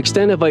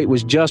 Extendovite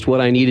was just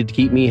what I needed to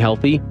keep me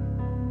healthy,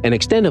 and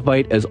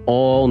Extendovite is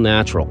all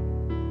natural.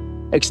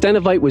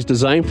 Extendivite was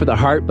designed for the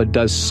heart but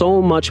does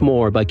so much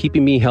more by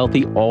keeping me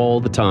healthy all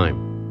the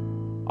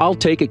time. I'll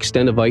take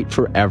Extendivite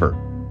forever.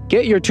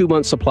 Get your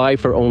 2-month supply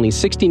for only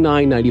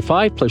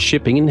 $69.95 plus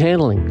shipping and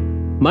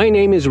handling. My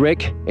name is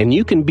Rick, and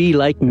you can be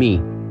like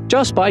me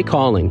just by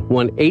calling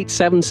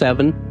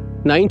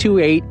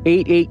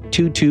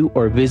 1-877-928-8822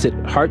 or visit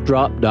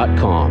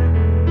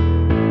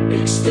heartdrop.com.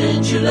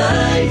 Extend your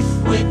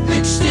life with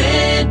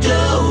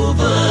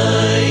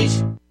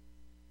Extendovite.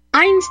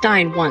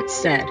 Einstein once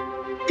said,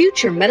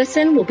 "Future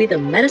medicine will be the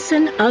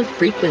medicine of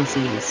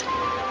frequencies."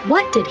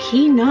 What did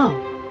he know?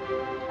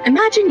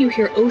 Imagine you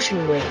hear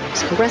ocean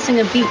waves caressing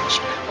a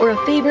beach, or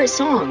a favorite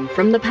song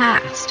from the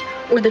past,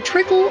 or the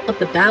trickle of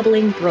the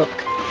babbling brook.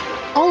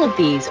 All of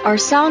these are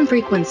sound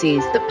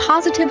frequencies that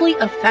positively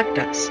affect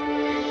us.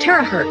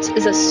 Terahertz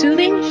is a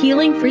soothing,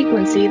 healing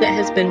frequency that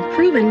has been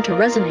proven to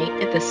resonate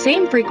at the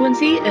same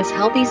frequency as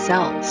healthy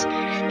cells.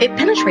 It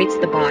penetrates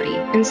the body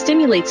and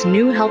stimulates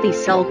new healthy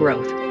cell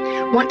growth.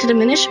 Want to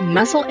diminish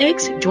muscle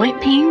aches,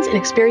 joint pains, and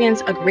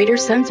experience a greater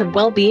sense of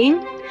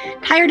well-being?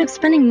 Tired of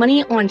spending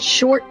money on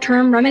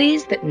short-term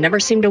remedies that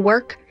never seem to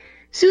work?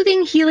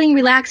 Soothing, healing,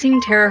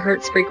 relaxing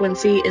terahertz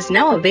frequency is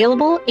now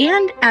available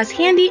and as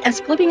handy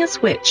as flipping a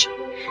switch.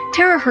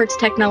 Terahertz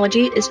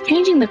technology is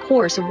changing the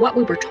course of what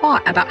we were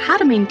taught about how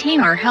to maintain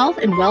our health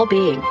and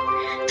well-being.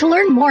 To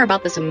learn more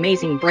about this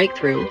amazing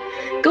breakthrough,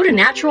 go to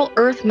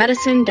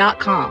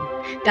NaturalEarthMedicine.com.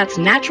 That's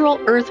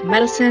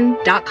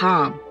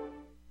NaturalEarthMedicine.com.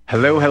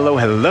 Hello, hello,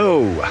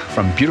 hello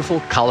from beautiful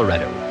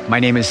Colorado. My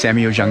name is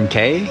Samuel Jung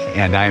Kay,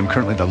 and I am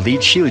currently the lead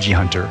Shilajit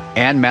hunter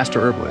and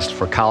master herbalist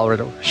for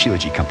Colorado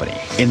Shilajit Company.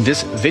 In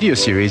this video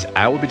series,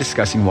 I will be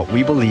discussing what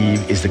we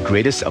believe is the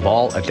greatest of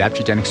all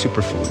adaptogenic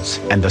superfoods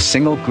and the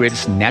single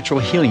greatest natural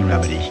healing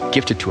remedy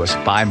gifted to us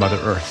by Mother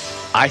Earth.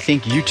 I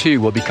think you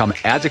too will become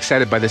as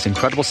excited by this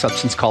incredible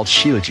substance called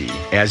Shilajit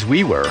as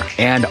we were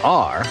and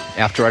are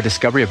after our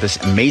discovery of this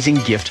amazing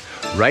gift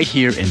right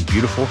here in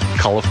beautiful,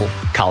 colorful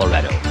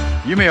Colorado.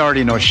 You may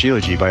already know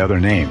Shilajit by other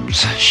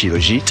names: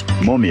 Shilajit,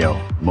 Momio,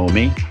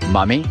 Momi,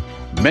 Mami,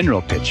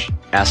 Mineral Pitch,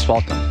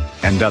 Asphaltum,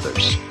 and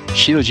others.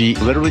 Shilajit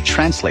literally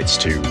translates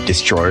to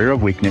destroyer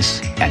of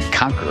weakness and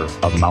conqueror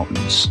of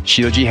mountains.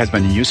 Shilajit has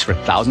been in use for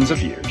thousands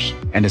of years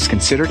and is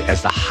considered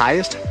as the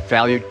highest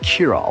valued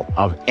cure-all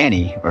of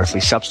any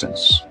earthly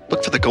substance.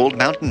 Look for the gold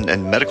mountain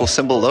and medical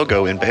symbol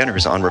logo in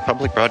banners on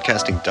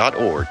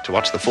republicbroadcasting.org to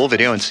watch the full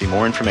video and see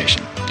more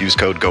information. Use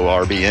code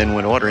GORBN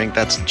when ordering.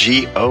 That's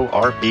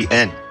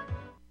GORBN.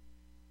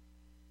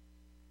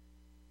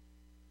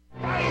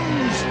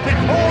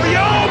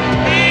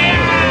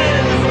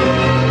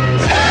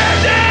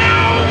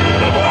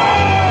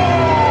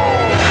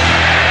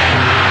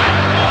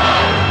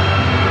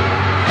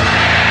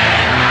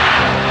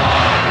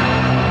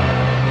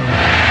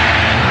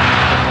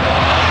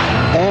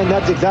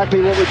 That's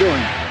exactly what we're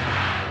doing.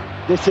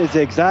 This is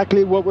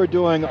exactly what we're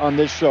doing on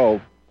this show.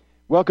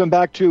 Welcome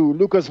back to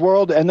Luca's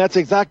World, and that's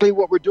exactly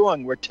what we're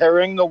doing. We're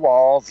tearing the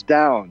walls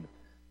down.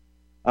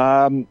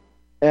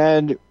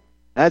 And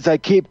as I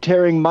keep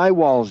tearing my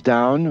walls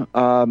down,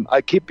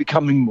 I keep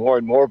becoming more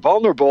and more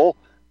vulnerable,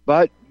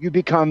 but you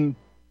become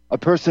a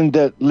person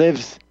that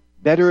lives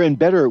better and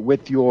better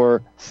with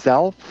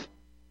yourself,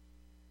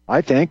 I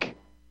think.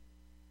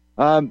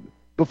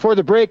 Before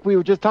the break, we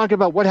were just talking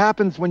about what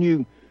happens when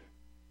you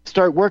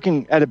start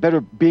working at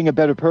being a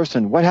better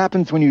person. What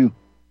happens when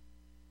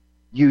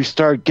you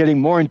start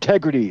getting more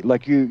integrity?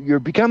 Like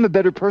you become a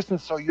better person,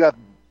 so you have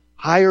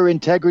higher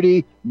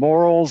integrity,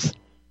 morals,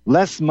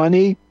 less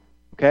money.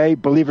 Okay,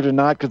 believe it or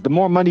not, because the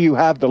more money you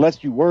have, the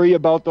less you worry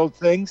about those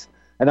things.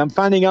 And I'm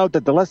finding out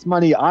that the less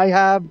money I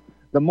have,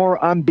 the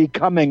more I'm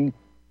becoming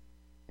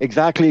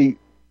exactly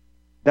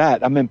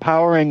that. I'm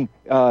empowering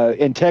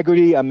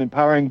integrity. I'm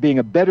empowering being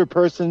a better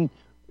person,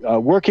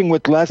 working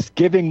with less,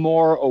 giving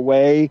more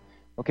away.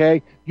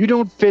 Okay, you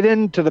don't fit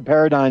into the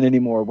paradigm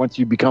anymore once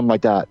you become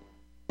like that.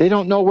 They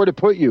don't know where to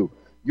put you.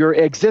 Your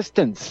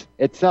existence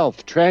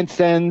itself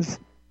transcends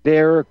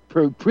their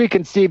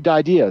preconceived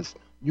ideas.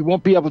 You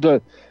won't be able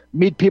to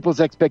meet people's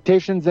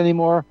expectations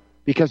anymore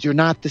because you're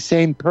not the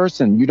same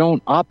person. You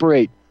don't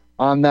operate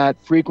on that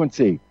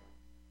frequency.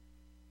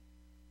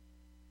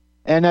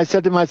 And I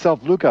said to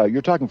myself, Luca,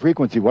 you're talking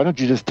frequency. Why don't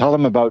you just tell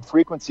them about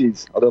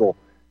frequencies a little?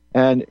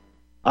 And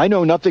I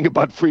know nothing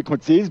about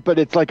frequencies, but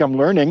it's like I'm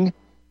learning.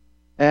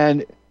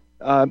 And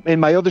in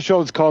my other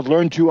show, it's called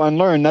Learn to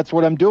Unlearn. That's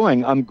what I'm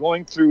doing. I'm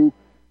going through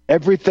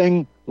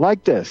everything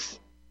like this.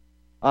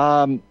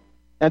 And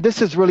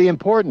this is really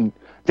important.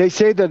 They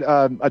say that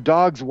a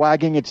dog's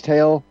wagging its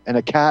tail and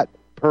a cat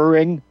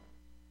purring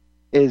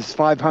is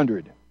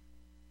 500.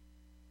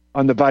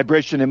 On the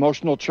vibration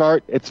emotional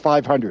chart, it's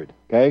 500,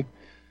 okay?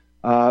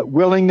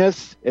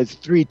 Willingness is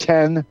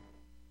 310.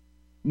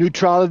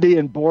 Neutrality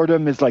and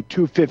boredom is like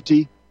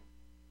 250.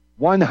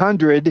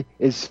 100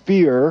 is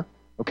fear.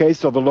 Okay,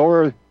 so the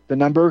lower the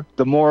number,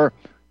 the more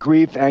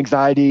grief,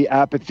 anxiety,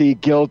 apathy,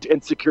 guilt,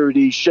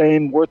 insecurity,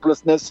 shame,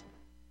 worthlessness.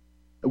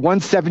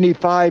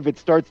 175, it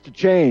starts to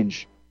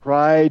change.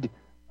 Pride,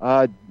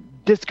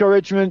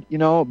 discouragement,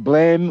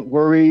 blame,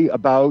 worry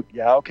about,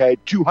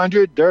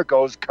 200, there it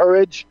goes,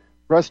 courage,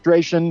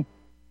 frustration,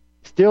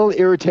 still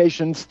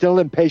irritation, still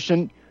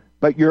impatient,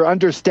 but you're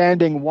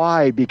understanding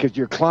why, because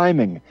you're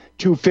climbing.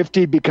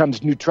 250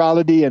 becomes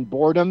neutrality and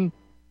boredom.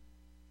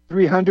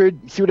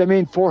 300, see what I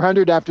mean?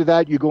 400, after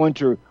that, you go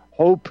into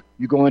hope,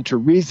 you go into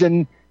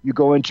reason, you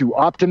go into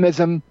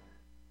optimism,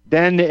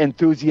 then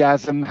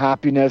enthusiasm,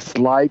 happiness,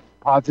 life,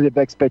 positive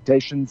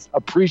expectations.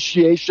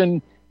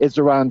 Appreciation is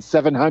around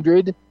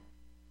 700.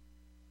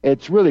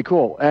 It's really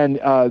cool. And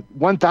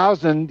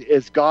 1,000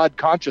 is God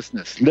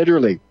consciousness,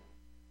 literally.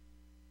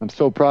 I'm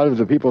so proud of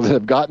the people that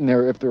have gotten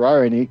there, if there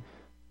are any.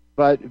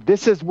 But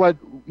this is what,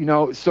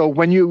 so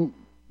when you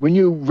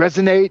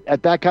resonate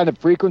at that kind of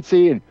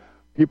frequency and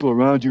people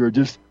around you are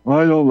just,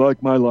 I don't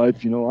like my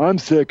life, I'm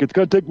sick, it's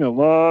going to take me a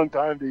long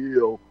time to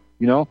heal,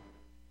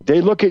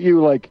 they look at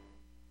you like,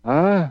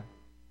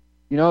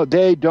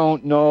 they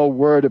don't know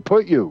where to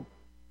put you.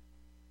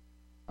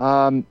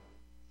 Talk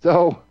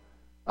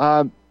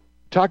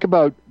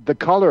about the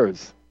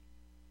colors.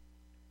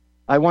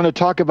 I want to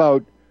talk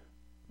about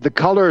the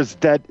colors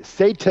that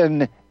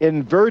Satan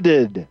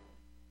inverted.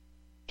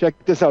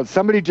 Check this out.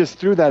 Somebody just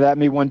threw that at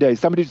me one day.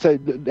 Somebody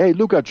said, hey,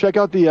 Luca, check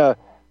out your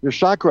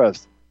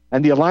chakras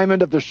and the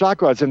alignment of the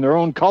chakras in their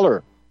own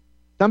color.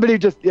 Somebody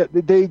just,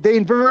 they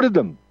inverted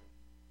them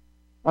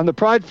on the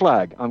pride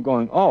flag. I'm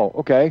going, oh,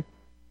 okay.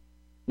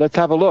 Let's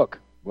have a look.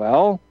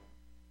 Well,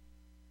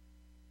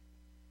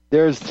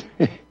 there's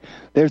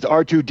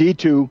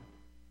R2-D2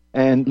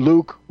 and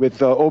Luke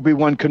with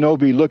Obi-Wan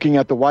Kenobi looking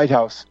at the White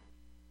House.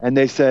 And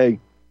they say,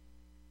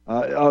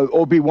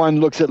 Obi-Wan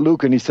looks at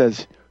Luke and he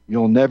says,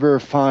 you'll never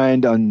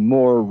find a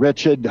more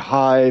wretched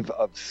hive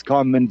of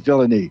scum and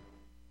villainy.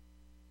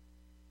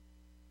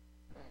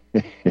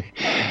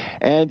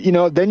 And,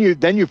 then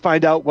you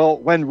find out, well,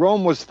 when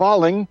Rome was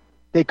falling,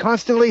 they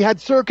constantly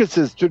had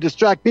circuses to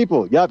distract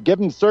people. Yep, give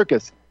them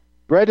circus.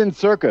 Bread and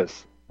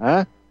circus.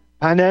 Huh?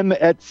 Panem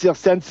et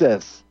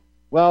circenses.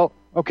 Well,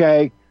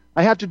 okay,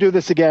 I have to do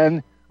this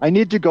again. I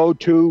need to go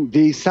to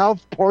the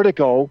south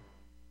portico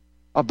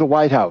of the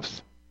White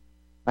House.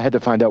 I had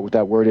to find out what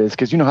that word is,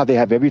 because you know how they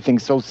have everything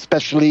so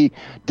specially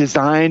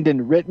designed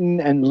and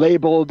written and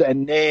labeled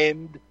and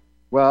named?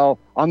 Well,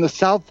 on the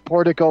south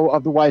portico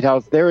of the White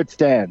House, there it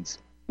stands.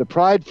 The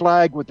pride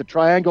flag with the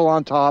triangle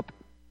on top,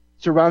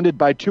 surrounded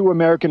by 2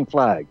 American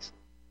flags.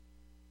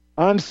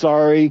 I'm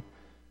sorry,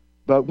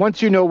 but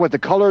once you know what the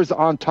colors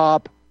on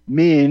top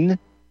mean,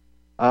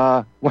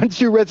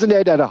 once you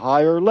resonate at a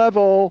higher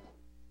level,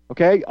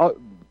 okay,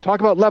 talk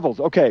about levels.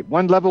 Okay,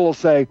 one level will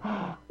say,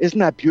 oh, isn't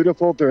that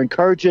beautiful? They're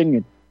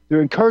encouraging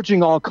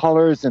all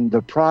colors and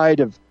the pride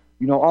of,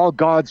 all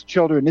God's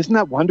children. Isn't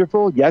that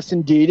wonderful? Yes,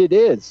 indeed it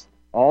is.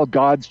 All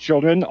God's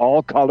children,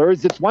 all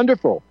colors. It's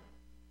wonderful.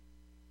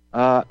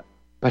 But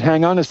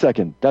hang on a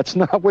second. That's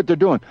not what they're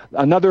doing.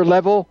 Another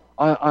level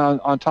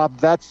on top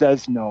of that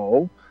says,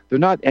 no, they're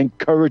not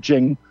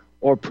encouraging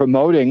or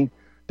promoting.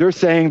 They're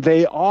saying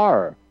they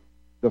are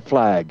the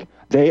flag.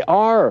 They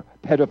are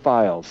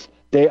pedophiles.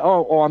 They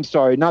are,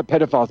 not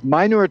pedophiles,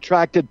 minor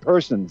attracted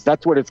persons.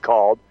 That's what it's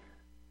called.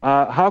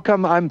 How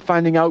come I'm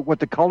finding out what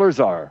the colors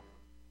are?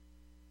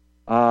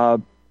 The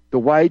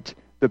white,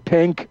 the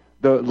pink,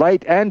 the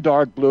light and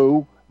dark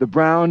blue, the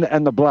brown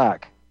and the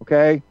black,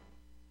 okay?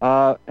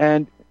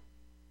 And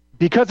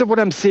because of what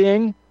I'm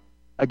seeing,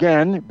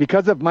 again,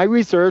 because of my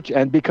research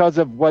and because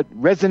of what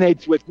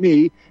resonates with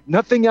me,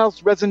 nothing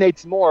else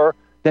resonates more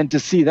than to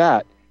see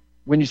that.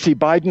 When you see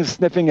Biden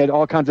sniffing at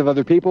all kinds of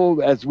other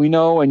people, as we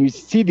know, and you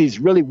see these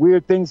really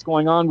weird things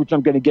going on, which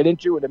I'm going to get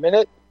into in a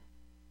minute.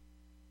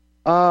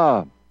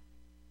 The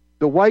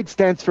white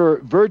stands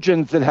for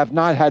virgins that have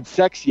not had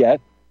sex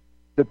yet.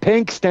 The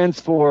pink stands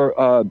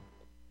for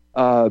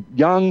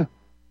young,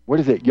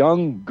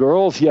 young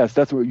girls? Yes,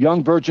 that's what,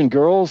 young virgin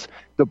girls.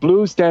 The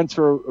blue stands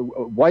for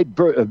white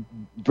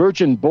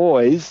virgin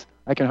boys.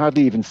 I can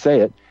hardly even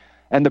say it.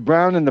 And the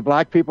brown and the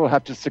black people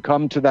have to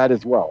succumb to that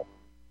as well.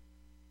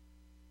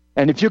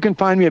 And if you can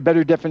find me a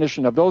better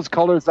definition of those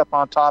colors up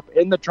on top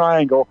in the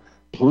triangle,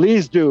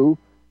 please do.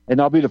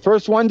 And I'll be the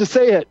first one to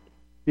say it,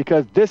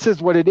 because this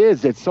is what it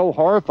is. It's so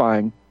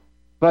horrifying.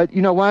 But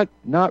you know what?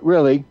 Not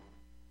really.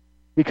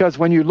 Because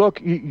when you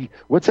look,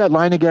 what's that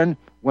line again?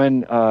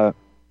 When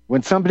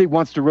somebody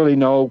wants to really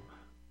know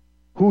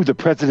who the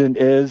president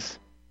is,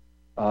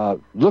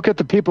 look at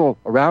the people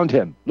around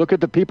him. Look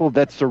at the people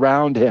that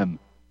surround him.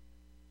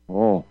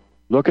 Oh,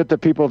 look at the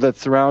people that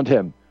surround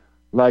him.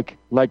 Like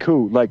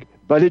who? Like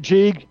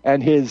Buttigieg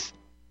and his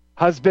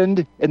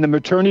husband in the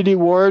maternity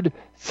ward,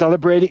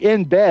 celebrating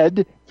in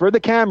bed for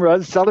the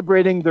cameras,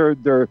 celebrating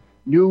their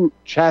new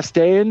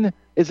Chastain,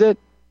 is it?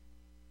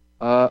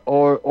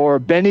 Or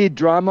Benny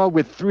Drama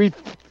with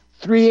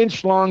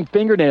three-inch long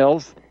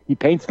fingernails. He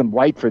paints them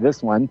white for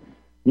this one.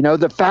 The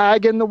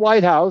fag in the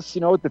White House,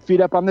 with the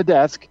feet up on the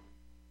desk.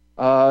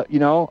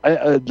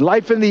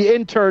 Life in the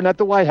intern at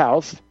the White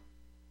House.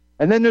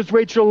 And then there's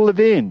Rachel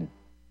Levine.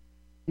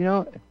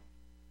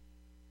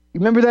 You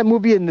remember that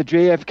movie in the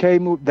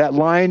JFK movie, that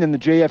line in the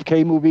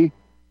JFK movie?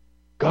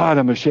 God,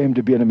 I'm ashamed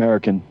to be an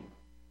American.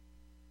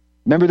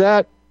 Remember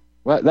that?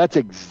 Well, that's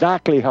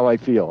exactly how I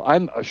feel.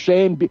 I'm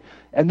ashamed.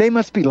 And they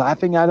must be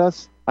laughing at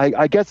us.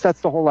 I guess that's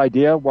the whole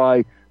idea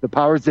why the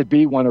powers that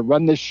be want to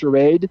run this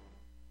charade.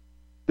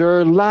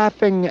 They're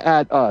laughing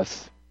at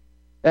us.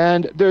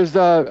 And there's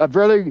a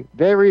very,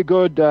 very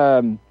good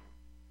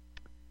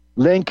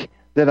link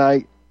that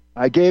I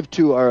gave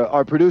to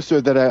our producer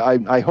that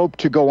I hope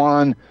to go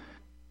on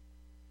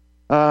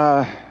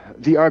the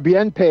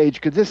RBN page,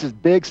 because this is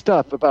big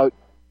stuff about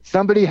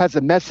somebody has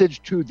a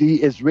message to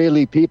the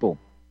Israeli people.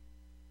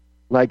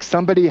 Like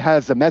somebody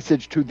has a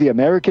message to the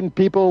American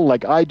people,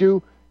 like I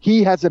do.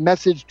 He has a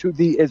message to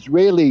the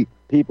Israeli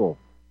people.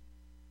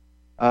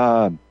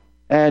 And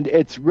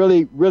it's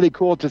really, really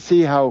cool to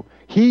see how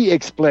he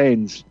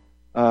explains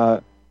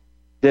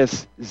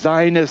this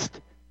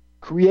Zionist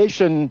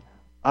creation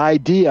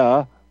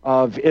idea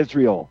of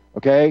Israel,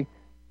 okay?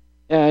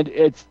 And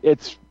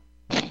it's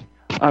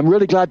I'm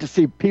really glad to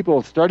see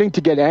people starting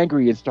to get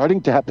angry and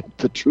starting to have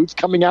the truth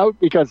coming out,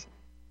 because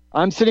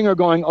I'm sitting there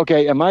going,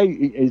 okay,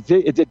 is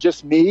it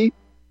just me?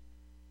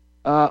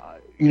 I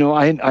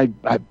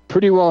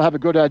pretty well have a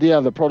good idea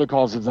of the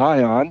protocols of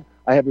Zion.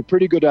 I have a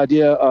pretty good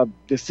idea of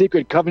the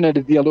secret covenant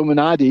of the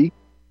Illuminati.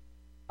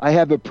 I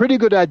have a pretty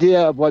good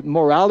idea of what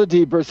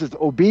morality versus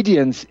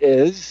obedience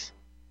is.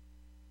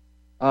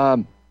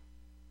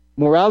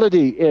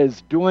 Morality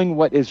is doing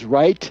what is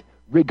right,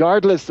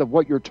 regardless of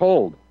what you're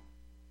told.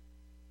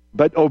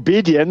 But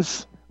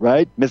obedience,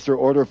 right, Mr.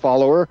 Order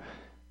Follower,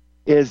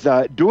 is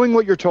doing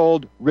what you're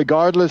told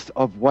regardless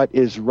of what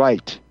is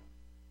right.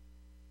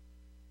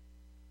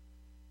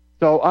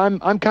 So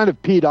I'm kind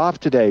of peed off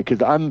today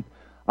because I'm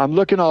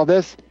looking at all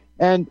this,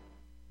 and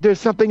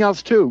there's something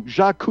else too.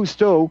 Jacques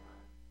Cousteau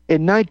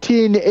in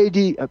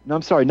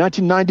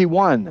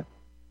 1991.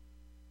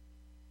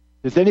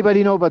 Does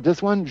anybody know about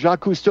this one?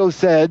 Jacques Cousteau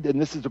said, and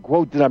this is a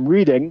quote that I'm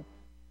reading,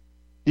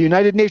 the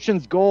United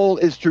Nations goal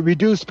is to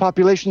reduce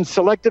population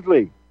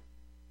selectively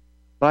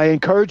by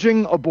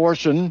encouraging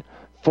abortion,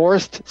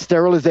 forced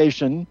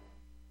sterilization,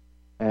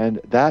 and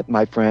that,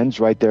 my friends,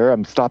 right there,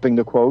 I'm stopping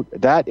the quote,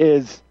 that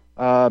is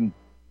the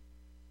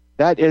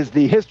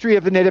history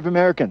of the Native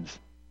Americans.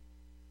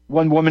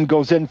 One woman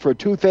goes in for a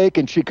toothache,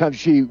 and she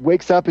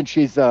wakes up and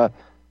she's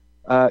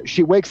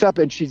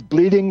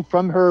bleeding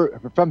from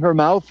her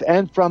mouth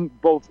and from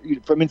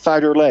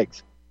inside her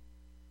legs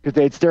because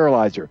they'd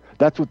sterilize her.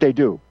 That's what they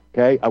do.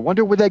 Okay, I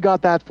wonder where they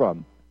got that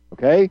from.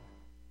 Okay,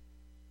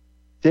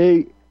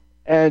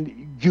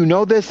 and you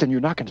know this, and you're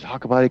not going to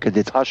talk about it because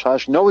it's hush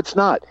hush. No, it's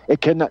not.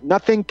 It cannot.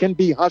 Nothing can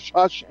be hush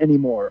hush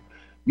anymore.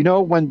 You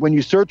know, when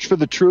you search for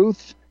the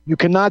truth, you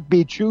cannot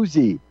be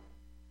choosy,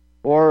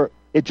 or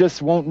it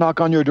just won't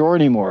knock on your door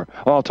anymore.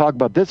 Oh, I'll talk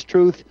about this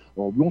truth.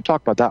 Well, we won't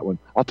talk about that one.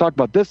 I'll talk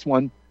about this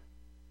one.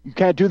 You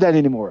can't do that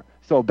anymore.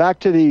 So back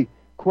to the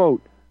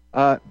quote: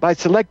 by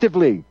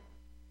selectively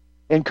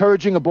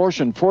encouraging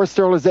abortion, forced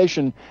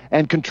sterilization,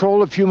 and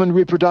control of human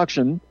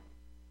reproduction.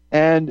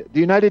 And the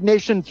United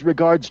Nations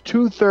regards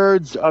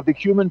 2/3 of the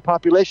human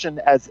population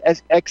as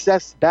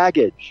excess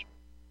baggage,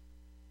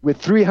 with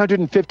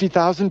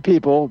 350,000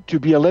 people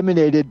to be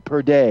eliminated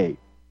per day.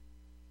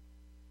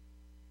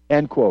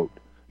 End quote.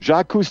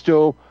 Jacques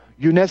Cousteau,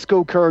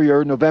 UNESCO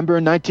Courier, November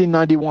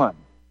 1991.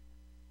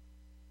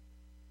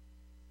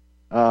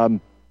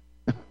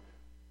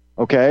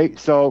 Okay,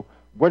 so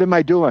what am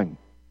I doing?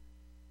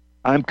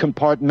 I'm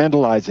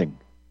compartmentalizing,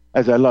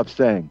 as I love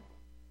saying.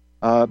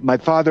 My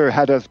father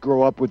had us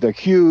grow up with a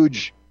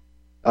huge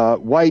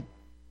white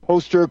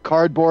poster,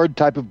 cardboard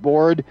type of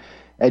board,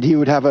 and he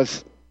would have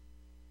us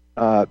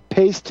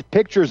paste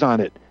pictures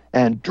on it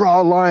and draw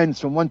lines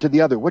from one to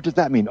the other. What does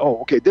that mean? Oh,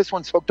 okay, this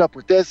one's hooked up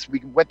with this. We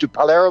went to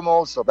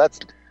Palermo, so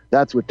that's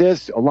with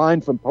this. A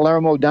line from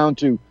Palermo down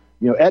to,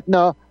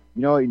 Etna.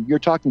 You're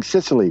talking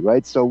Sicily,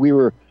 right? So we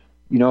were,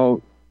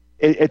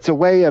 it's a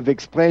way of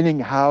explaining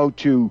how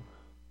to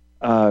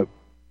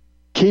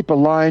keep a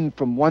line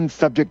from one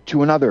subject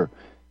to another.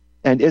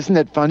 And isn't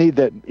it funny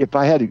that if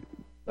I had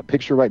a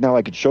picture right now,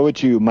 I could show it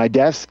to you. My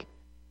desk,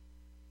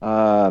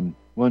 1,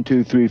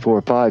 2, 3,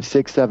 4, 5,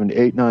 6, 7,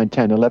 8, 9,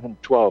 10, 11,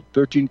 12,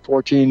 13,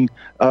 14,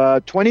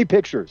 20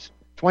 pictures,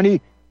 20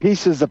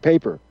 pieces of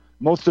paper.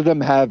 Most of them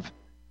have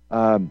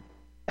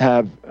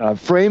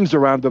frames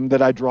around them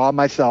that I draw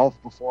myself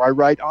before I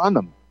write on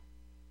them.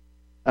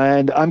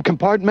 And I'm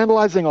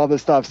compartmentalizing all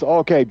this stuff. So,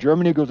 okay,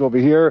 Germany goes over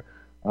here.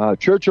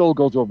 Churchill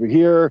goes over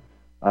here.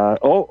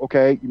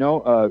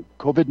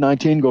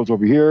 COVID-19 goes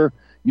over here.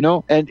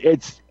 And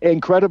it's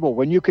incredible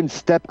when you can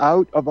step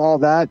out of all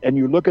that and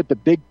you look at the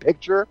big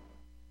picture.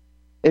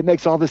 It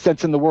makes all the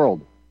sense in the world.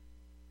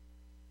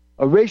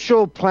 A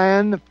Racial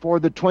Plan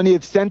for the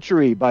 20th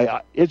Century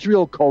by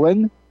Israel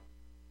Cohen.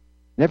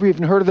 Never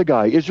even heard of the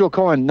guy. Israel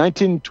Cohen,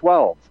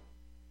 1912.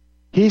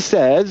 He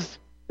says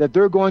that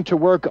they're going to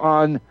work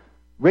on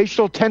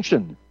racial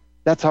tension.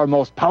 That's our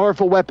most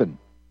powerful weapon.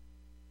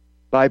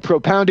 By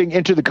propounding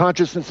into the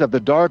consciousness of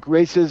the dark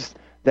races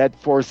that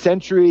for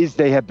centuries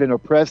they have been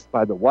oppressed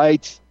by the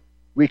whites,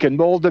 we can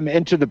mold them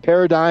into the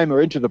paradigm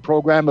or into the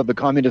program of the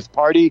Communist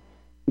Party.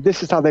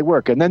 This is how they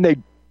work. And then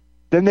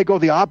they go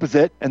the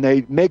opposite, and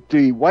they make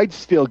the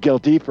whites feel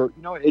guilty for,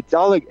 it's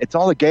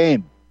all a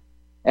game.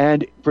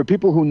 And for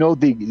people who know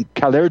the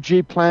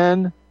Kalergi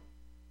plan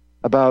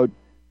about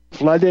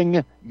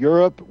flooding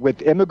Europe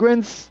with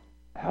immigrants,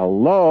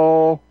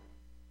 hello,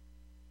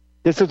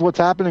 this is what's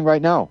happening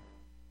right now.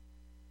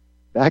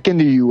 Back in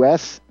the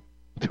U.S.,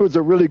 there was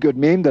a really good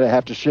meme that I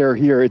have to share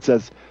here. It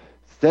says,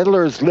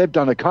 settlers lived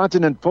on a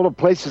continent full of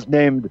places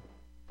named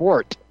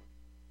Fort,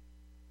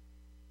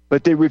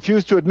 but they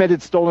refused to admit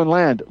it's stolen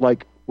land.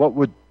 Like, what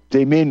would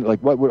they mean?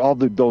 Like, what would all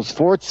those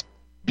forts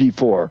be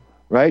for,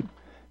 right?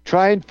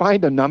 Try and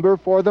find a number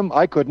for them.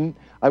 I couldn't.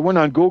 I went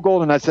on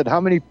Google and I said, how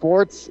many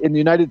forts in the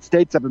United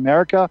States of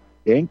America?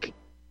 Inc.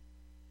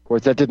 Of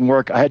course, that didn't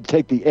work. I had to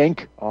take the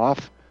ink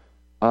off.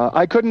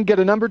 I couldn't get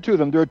a number to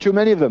them. There are too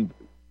many of them.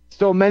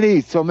 So many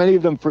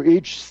of them for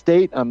each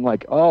state. I'm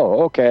like,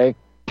 oh, okay.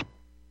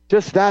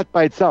 Just that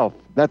by itself,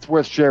 that's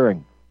worth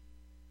sharing.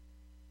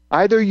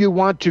 Either you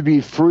want to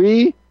be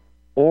free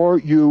or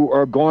you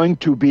are going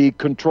to be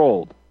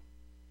controlled.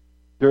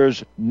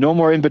 There's no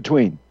more in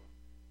between.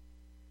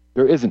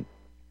 There isn't.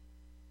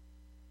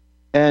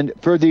 And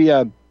for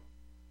the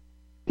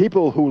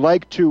people who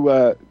like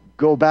to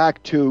go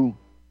back to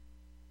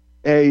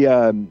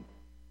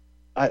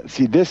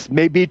see, this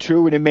may be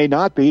true and it may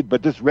not be,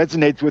 but this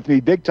resonates with me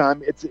big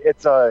time.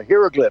 It's a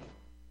hieroglyph.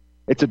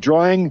 It's a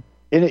drawing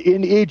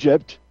in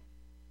Egypt.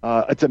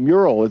 It's a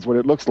mural, is what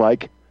it looks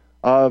like,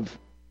 of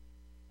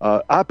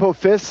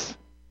Apophis,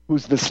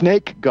 who's the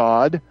snake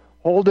god,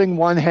 holding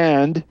one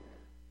hand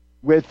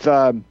with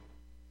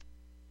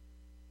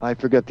I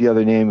forget the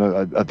other name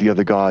of the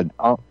other god.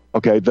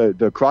 Okay,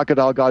 the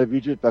crocodile god of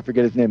Egypt. I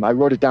forget his name. I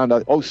wrote it down.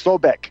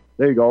 Sobek.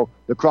 There you go.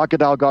 The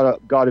crocodile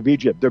god of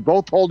Egypt. They're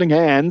both holding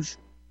hands,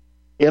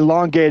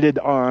 elongated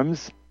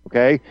arms,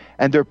 okay?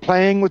 And they're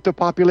playing with the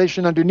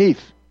population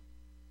underneath.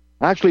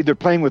 Actually, they're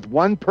playing with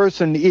one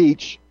person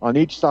each on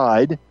each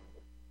side,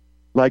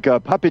 like a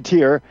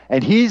puppeteer,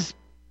 and he's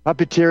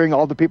puppeteering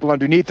all the people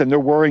underneath, and they're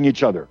worrying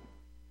each other.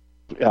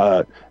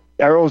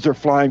 Arrows are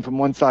flying from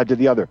one side to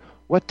the other.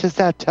 What does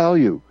that tell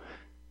you?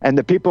 And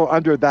the people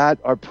under that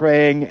are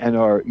praying and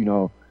are,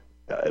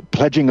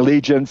 pledging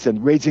allegiance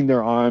and raising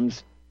their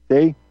arms.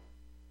 See?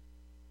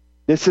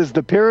 This is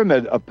the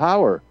pyramid of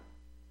power.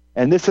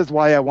 And this is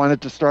why I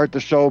wanted to start the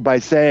show by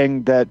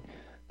saying that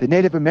the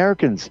Native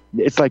Americans,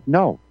 it's like,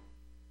 no,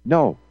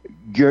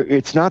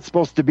 it's not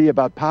supposed to be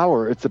about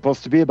power. It's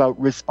supposed to be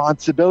about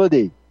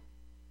responsibility.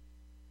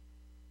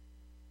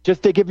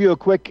 Just to give you a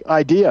quick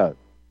idea,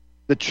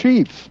 the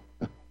chief,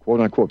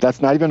 quote unquote,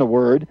 that's not even a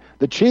word.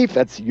 The chief,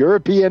 that's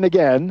European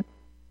again.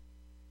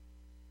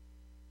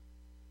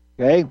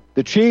 Okay,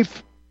 the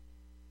chief,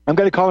 I'm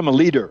going to call him a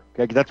leader,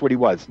 okay, because that's what he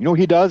was. You know what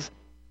he does?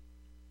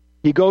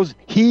 He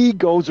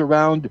goes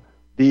around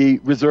the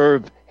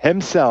reserve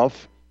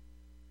himself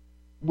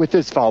with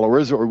his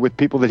followers or with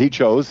people that he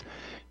chose,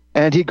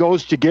 and he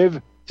goes to give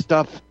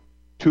stuff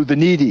to the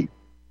needy,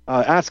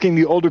 asking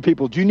the older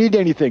people, do you need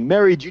anything?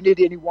 Mary, do you need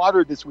any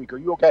water this week? Are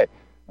you okay?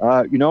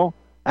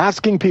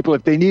 Asking people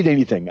if they need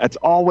anything. That's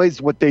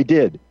always what they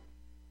did.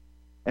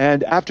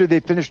 And after they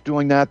finished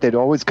doing that, they'd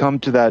always come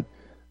to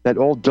that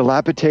old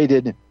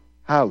dilapidated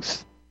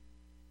house,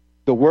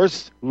 the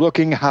worst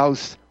looking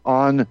house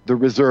on the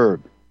reserve,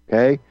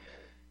 okay?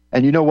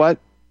 And you know what?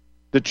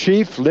 The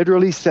chief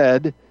literally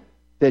said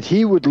that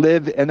he would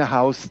live in a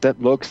house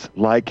that looks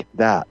like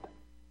that.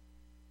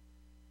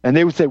 And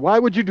they would say, why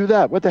would you do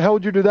that? What the hell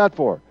would you do that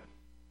for?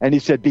 And he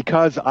said,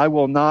 because I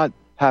will not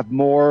have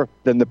more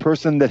than the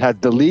person that has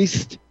the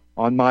least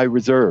on my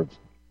reserve.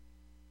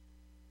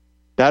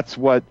 That's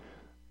what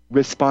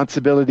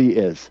responsibility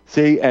is.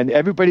 See, and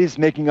everybody's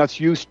making us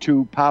used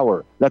to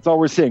power. That's all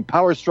we're saying.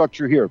 Power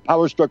structure here,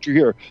 power structure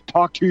here.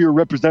 Talk to your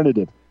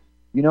representative.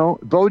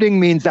 Voting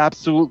means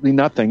absolutely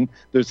nothing.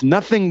 There's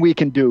nothing we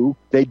can do.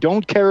 They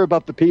don't care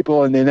about the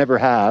people, and they never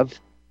have.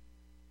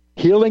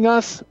 Healing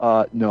us?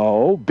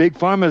 No. Big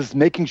Pharma's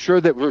making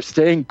sure that we're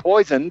staying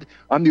poisoned.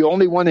 I'm the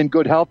only one in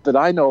good health that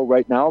I know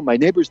right now. My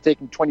neighbor's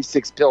taking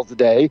 26 pills a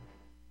day.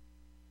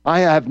 I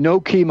have no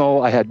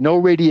chemo. I had no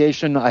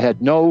radiation. I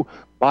had no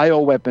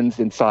bioweapons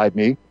inside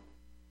me.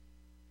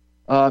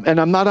 And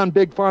I'm not on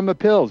Big Pharma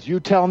pills. You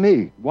tell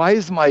me. Why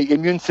is my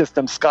immune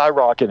system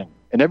skyrocketing?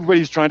 And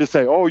everybody's trying to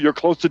say, oh, you're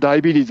close to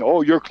diabetes.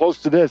 Oh, you're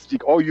close to this.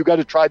 Oh, you got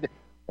to try this.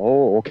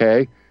 Oh,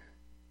 okay.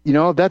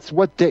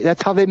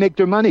 That's how they make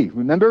their money.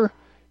 Remember,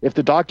 if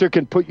the doctor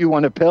can put you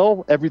on a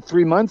pill every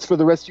 3 months for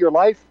the rest of your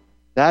life,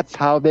 that's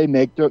how they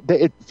make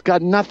it's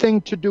got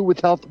nothing to do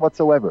with health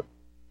whatsoever.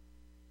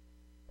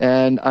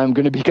 And I'm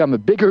going to become a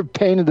bigger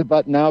pain in the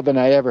butt now than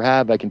I ever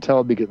have. I can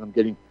tell because I'm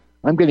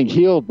getting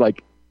healed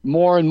like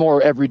more and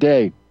more every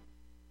day.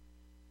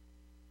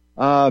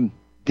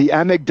 The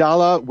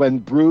amygdala, when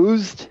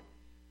bruised,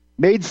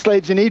 made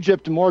slaves in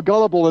Egypt more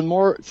gullible and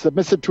more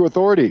submissive to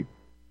authority.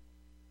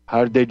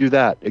 How did they do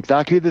that?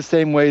 Exactly the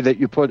same way that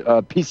you put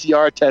a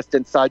PCR test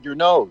inside your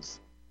nose.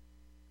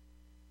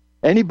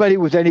 Anybody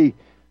with any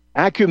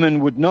acumen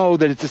would know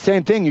that it's the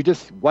same thing. You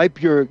just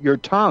wipe your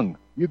tongue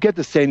You get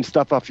the same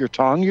stuff off your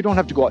tongue. You don't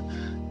have to go out.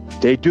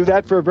 They do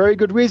that for a very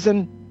good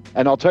reason,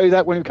 and I'll tell you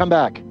that when we come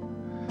back,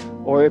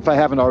 or if I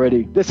haven't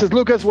already. This is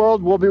Luca's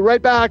World. We'll be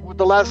right back with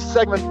the last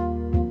segment.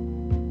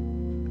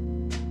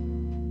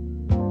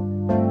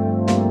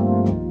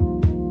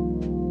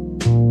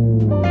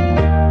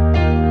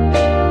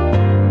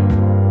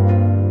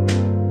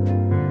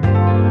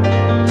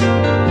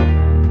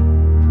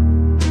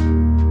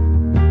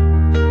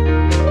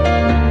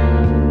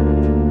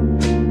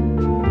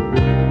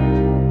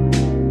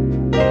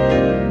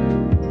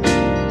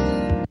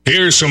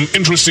 Here's some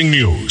interesting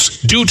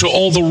news. Due to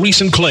all the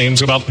recent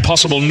claims about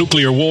possible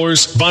nuclear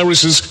wars,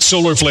 viruses,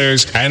 solar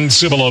flares, and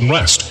civil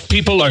unrest,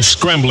 people are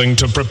scrambling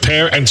to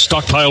prepare and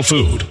stockpile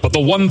food. But the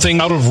one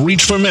thing out of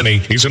reach for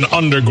many is an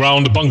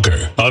underground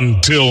bunker.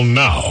 Until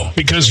now.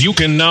 Because you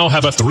can now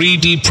have a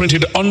 3D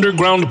printed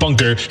underground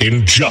bunker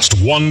in just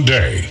one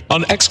day.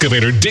 An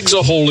excavator digs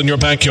a hole in your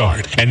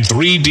backyard, and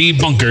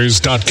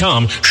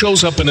 3dbunkers.com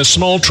shows up in a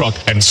small truck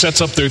and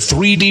sets up their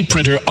 3D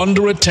printer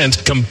under a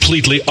tent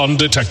completely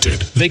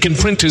undetected. They can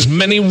print as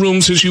many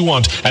rooms as you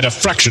want at a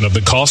fraction of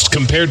the cost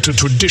compared to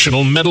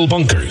traditional metal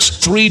bunkers.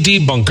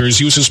 3D Bunkers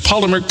uses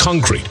polymer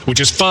concrete, which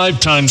is 5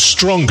 times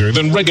stronger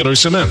than regular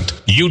cement.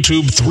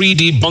 YouTube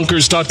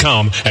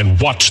 3dbunkers.com and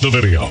watch the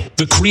video.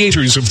 The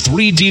creators of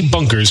 3D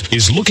Bunkers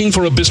is looking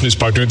for a business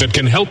partner that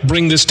can help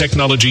bring this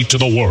technology to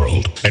the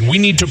world. And we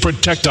need to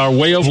protect our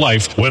way of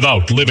life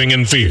without living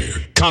in fear.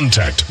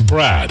 Contact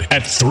Brad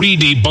at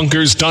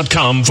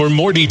 3dbunkers.com for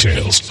more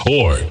details,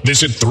 or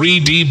visit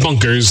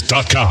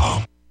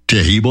 3dbunkers.com.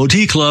 Tehibo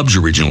Tea Club's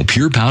original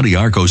Pure Pau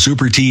Arco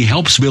Super Tea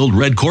helps build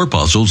red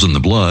corpuscles in the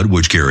blood,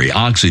 which carry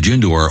oxygen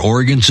to our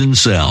organs and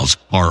cells.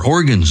 Our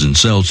organs and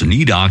cells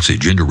need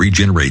oxygen to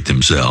regenerate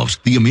themselves.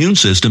 The immune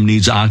system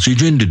needs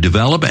oxygen to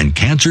develop, and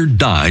cancer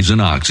dies in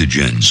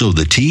oxygen. So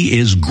the tea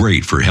is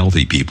great for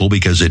healthy people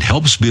because it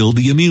helps build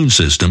the immune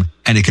system,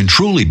 and it can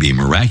truly be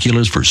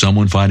miraculous for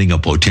someone fighting a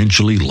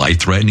potentially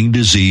life-threatening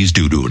disease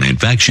due to an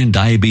infection,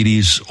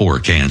 diabetes, or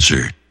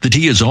cancer. The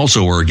tea is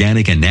also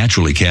organic and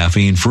naturally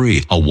caffeine-free.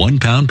 A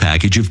 1-pound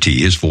package of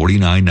tea is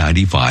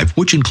 $49.95,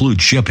 which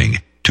includes shipping.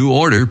 To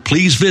order,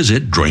 please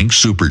visit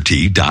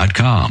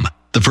drinksupertea.com.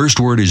 The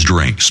first word is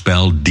drink,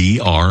 spelled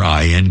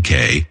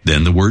D-R-I-N-K,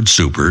 then the word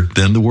super,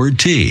 then the word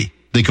tea.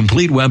 The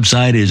complete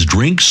website is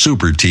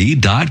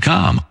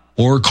drinksupertea.com.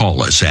 Or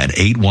call us at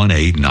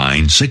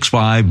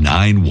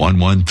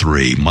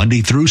 818-965-9113,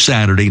 Monday through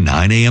Saturday,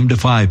 9 a.m. to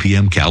 5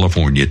 p.m.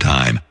 California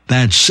time.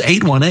 That's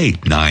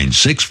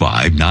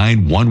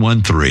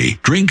 818-965-9113,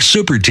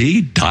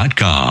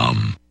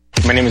 drinksupertea.com.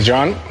 My name is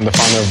John. I'm the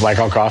founder of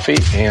Blackout Coffee,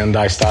 and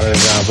I started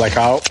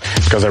Blackout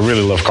because I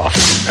really love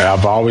coffee.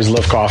 I've always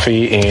loved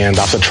coffee, and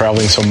after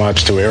traveling so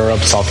much to Europe,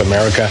 South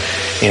America,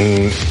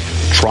 and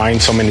trying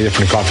so many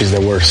different coffees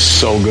that were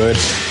so good,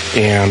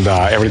 and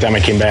every time I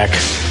came back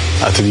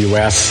to the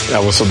U.S., I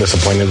was so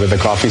disappointed with the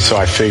coffee, so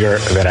I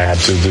figured that I had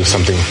to do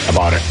something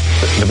about it.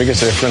 The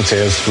biggest difference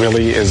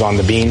is on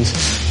the beans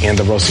and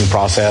the roasting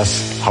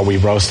process, how we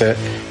roast it,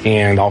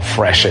 and how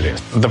fresh it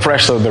is. The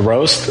fresher the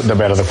roast, the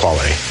better the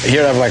quality.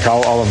 Here I have like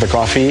all of the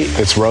coffee.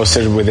 It's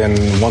roasted within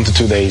 1 to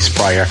 2 days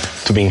prior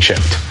to being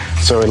shipped.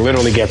 So it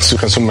literally gets to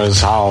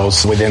consumer's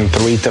house within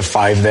 3 to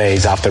 5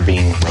 days after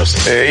being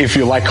roasted. If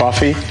you like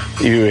coffee,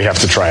 you have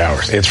to try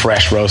ours. It's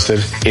fresh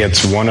roasted.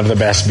 It's one of the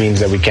best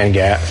beans that we can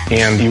get,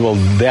 and you will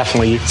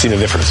definitely see the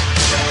difference.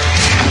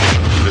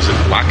 Visit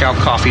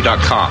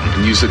blackoutcoffee.com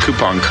and use the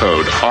coupon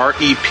code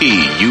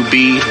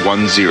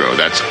REPUB10.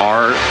 That's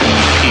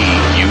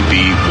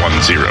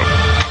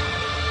REPUB10.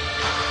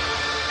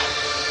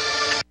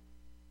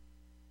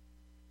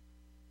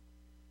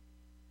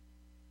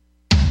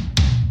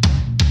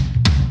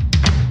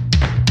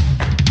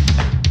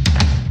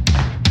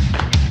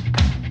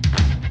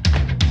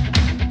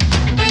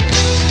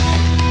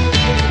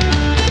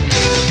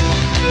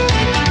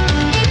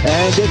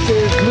 This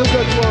is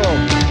Luca's World.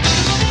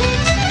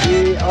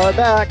 We are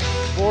back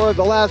for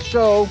the last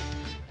show,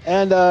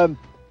 and I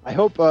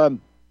hope, I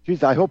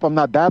hope I'm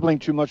not babbling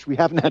too much. We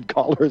haven't had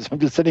callers. I'm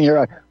just sitting here.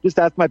 I just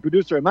asked my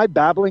producer, am I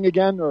babbling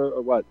again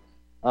or what?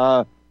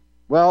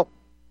 Well,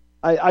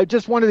 I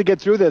just wanted to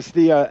get through this.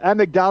 The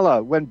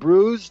amygdala, when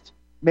bruised,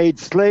 made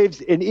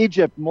slaves in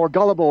Egypt more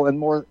gullible and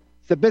more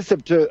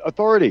submissive to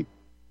authority.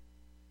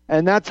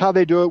 And that's how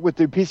they do it with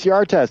the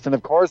PCR test. And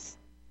of course,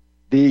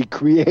 the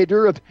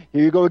creator of,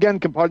 here you go again,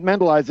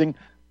 compartmentalizing,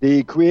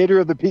 the creator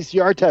of the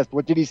PCR test,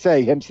 what did he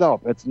say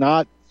himself? It's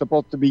not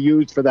supposed to be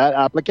used for that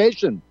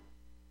application.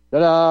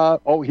 Ta-da!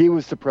 Oh, he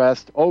was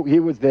suppressed. Oh, he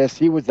was this,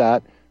 he was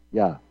that.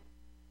 Yeah.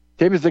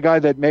 Same as the guy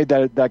that made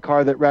that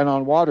car that ran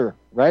on water,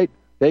 right?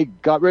 They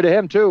got rid of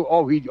him too.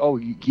 He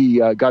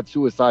got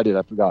suicided,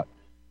 I forgot.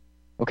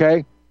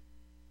 Okay?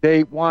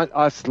 They want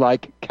us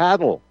like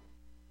cattle.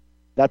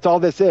 That's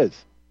all this is.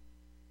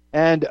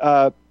 And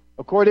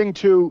according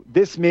to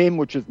this meme,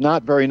 which is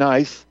not very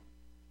nice,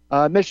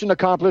 mission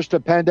accomplished, the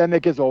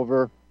pandemic is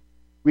over.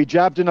 We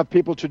jabbed enough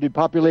people to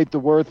depopulate the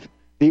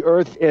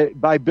earth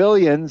by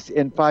billions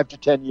in 5 to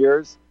 10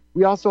 years.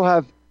 We also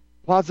have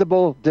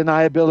plausible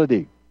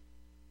deniability.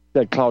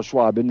 said Klaus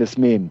Schwab in this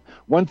meme.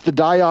 Once the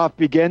die-off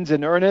begins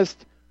in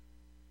earnest,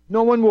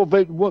 no one will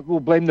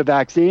blame the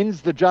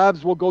vaccines. The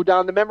jobs will go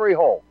down the memory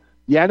hole.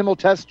 The animal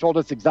tests told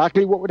us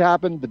exactly what would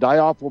happen. The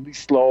die-off will be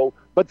slow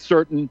but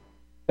certain.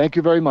 Thank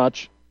you very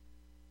much.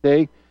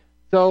 Okay?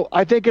 So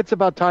I think it's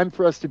about time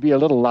for us to be a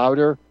little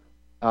louder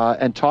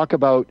and talk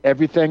about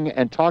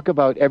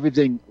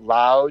everything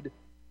loud,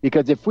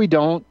 because if we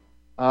don't,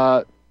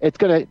 it's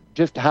going to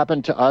just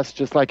happen to us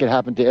just like it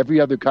happened to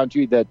every other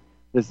country that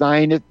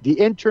the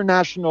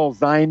international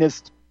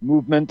Zionist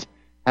movement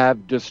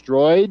have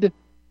destroyed.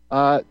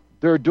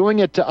 They're doing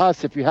it to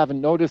us, if you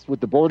haven't noticed, with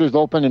the borders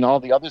open and all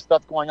the other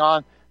stuff going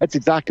on. That's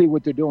exactly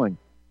what they're doing.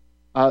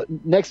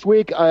 Next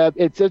week,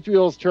 it's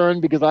Israel's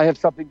turn, because I have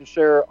something to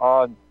share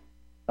on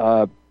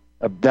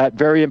that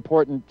very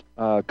important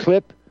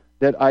clip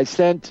that I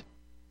sent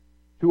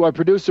to our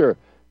producer.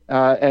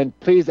 And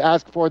please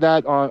ask for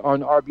that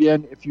on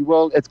RBN, if you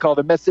will. It's called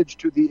A Message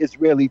to the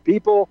Israeli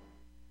People.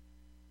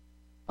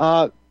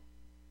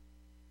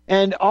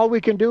 And all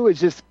we can do is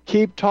just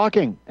keep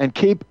talking and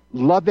keep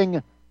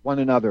loving one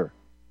another.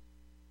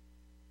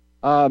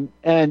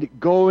 And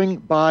going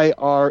by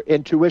our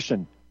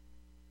intuition.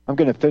 I'm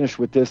going to finish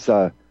with this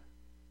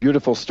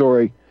beautiful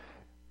story.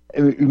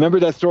 Remember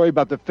that story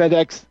about the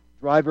FedEx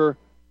driver?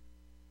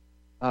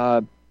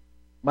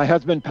 My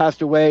husband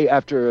passed away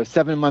after a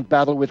 7-month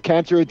battle with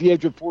cancer at the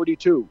age of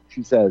 42,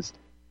 she says.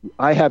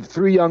 I have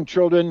 3 young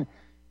children,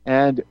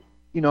 and,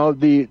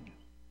 the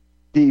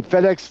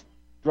FedEx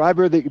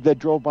driver that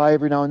drove by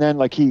every now and then,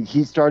 like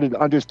he started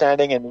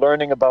understanding and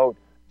learning about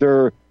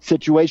their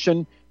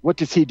situation. What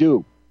does he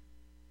do?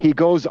 He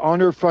goes on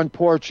her front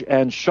porch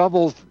and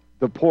shovels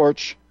the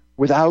porch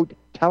without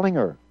telling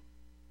her.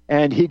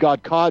 And he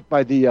got caught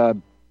by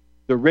the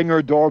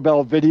Ringer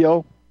doorbell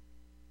video.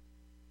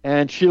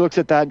 And she looks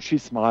at that and she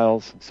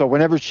smiles. So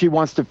whenever she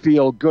wants to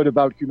feel good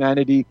about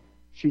humanity,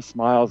 she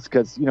smiles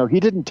because, he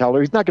didn't tell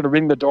her. He's not going to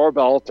ring the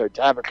doorbell to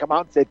have her come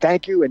out and say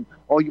thank you and,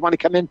 oh, you want to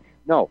come in?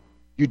 No.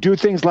 You do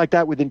things like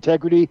that with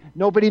integrity.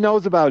 Nobody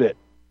knows about it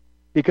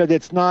because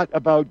it's not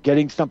about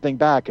getting something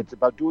back. It's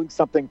about doing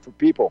something for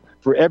people,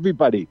 for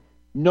everybody.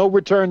 No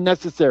return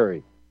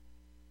necessary.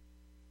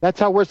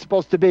 That's how we're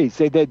supposed to be.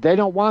 Say they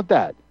don't want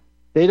that.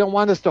 They don't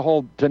want us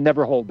to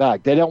never hold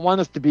back. They don't want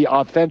us to be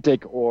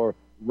authentic or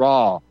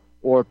raw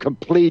or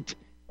complete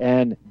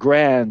and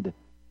grand.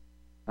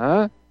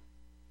 Huh?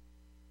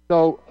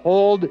 So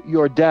hold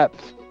your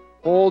depth.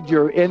 Hold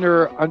your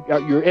inner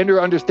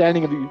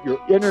understanding of your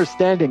inner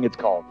standing, it's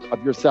called,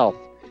 of yourself,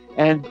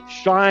 and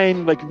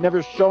shine like you've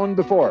never shone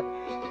before.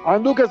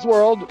 On Luca's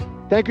World,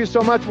 thank you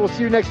so much. We'll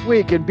see you next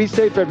week, and be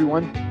safe,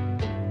 everyone.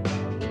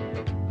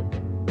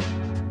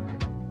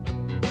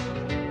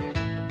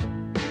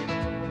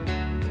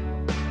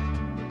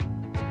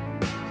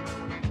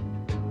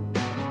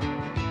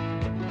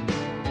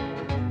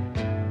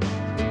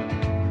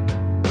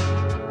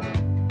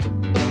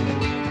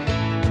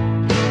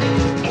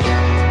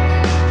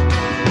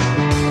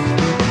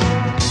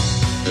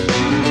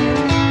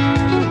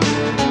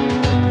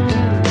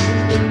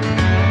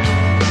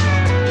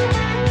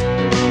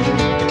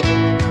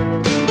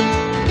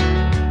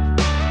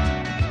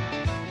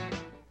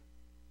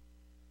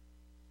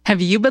 Have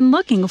you been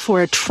looking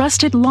for a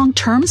trusted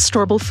long-term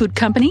storable food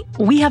company?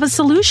 We have a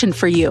solution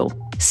for you.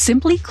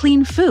 Simply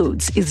Clean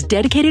Foods is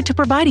dedicated to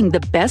providing the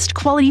best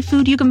quality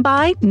food you can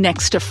buy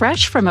next to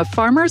fresh from a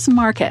farmer's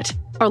market.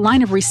 Our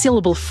line of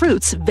resealable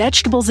fruits,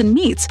 vegetables, and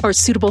meats are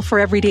suitable for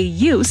everyday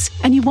use,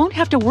 and you won't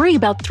have to worry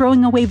about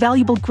throwing away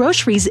valuable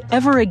groceries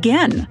ever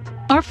again.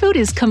 Our food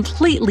is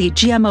completely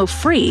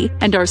GMO-free,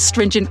 and our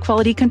stringent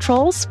quality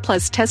controls,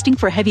 plus testing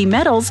for heavy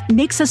metals,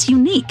 makes us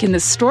unique in the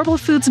storable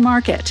foods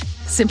market.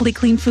 Simply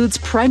Clean Foods'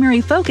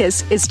 primary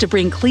focus is to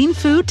bring clean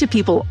food to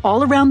people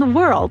all around the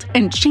world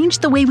and change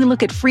the way we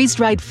look at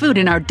freeze-dried food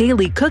in our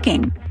daily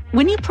cooking.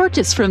 When you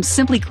purchase from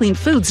Simply Clean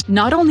Foods,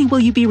 not only will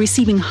you be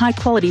receiving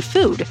high-quality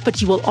food, but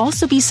you will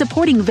also be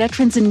supporting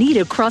veterans in need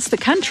across the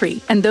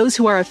country and those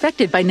who are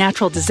affected by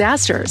natural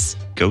disasters.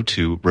 Go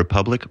to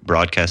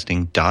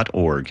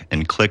republicbroadcasting.org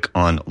and click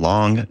on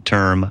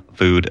long-term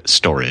food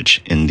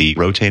storage in the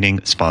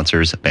rotating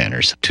sponsors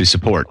banners to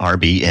support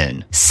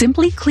RBN.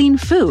 Simply Clean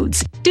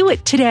Foods. Do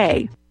it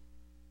today.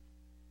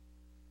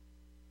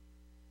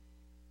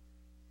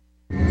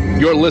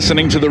 You're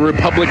listening to the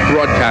Republic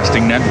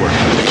Broadcasting Network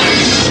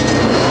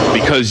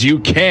because you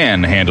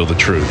can handle the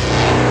truth.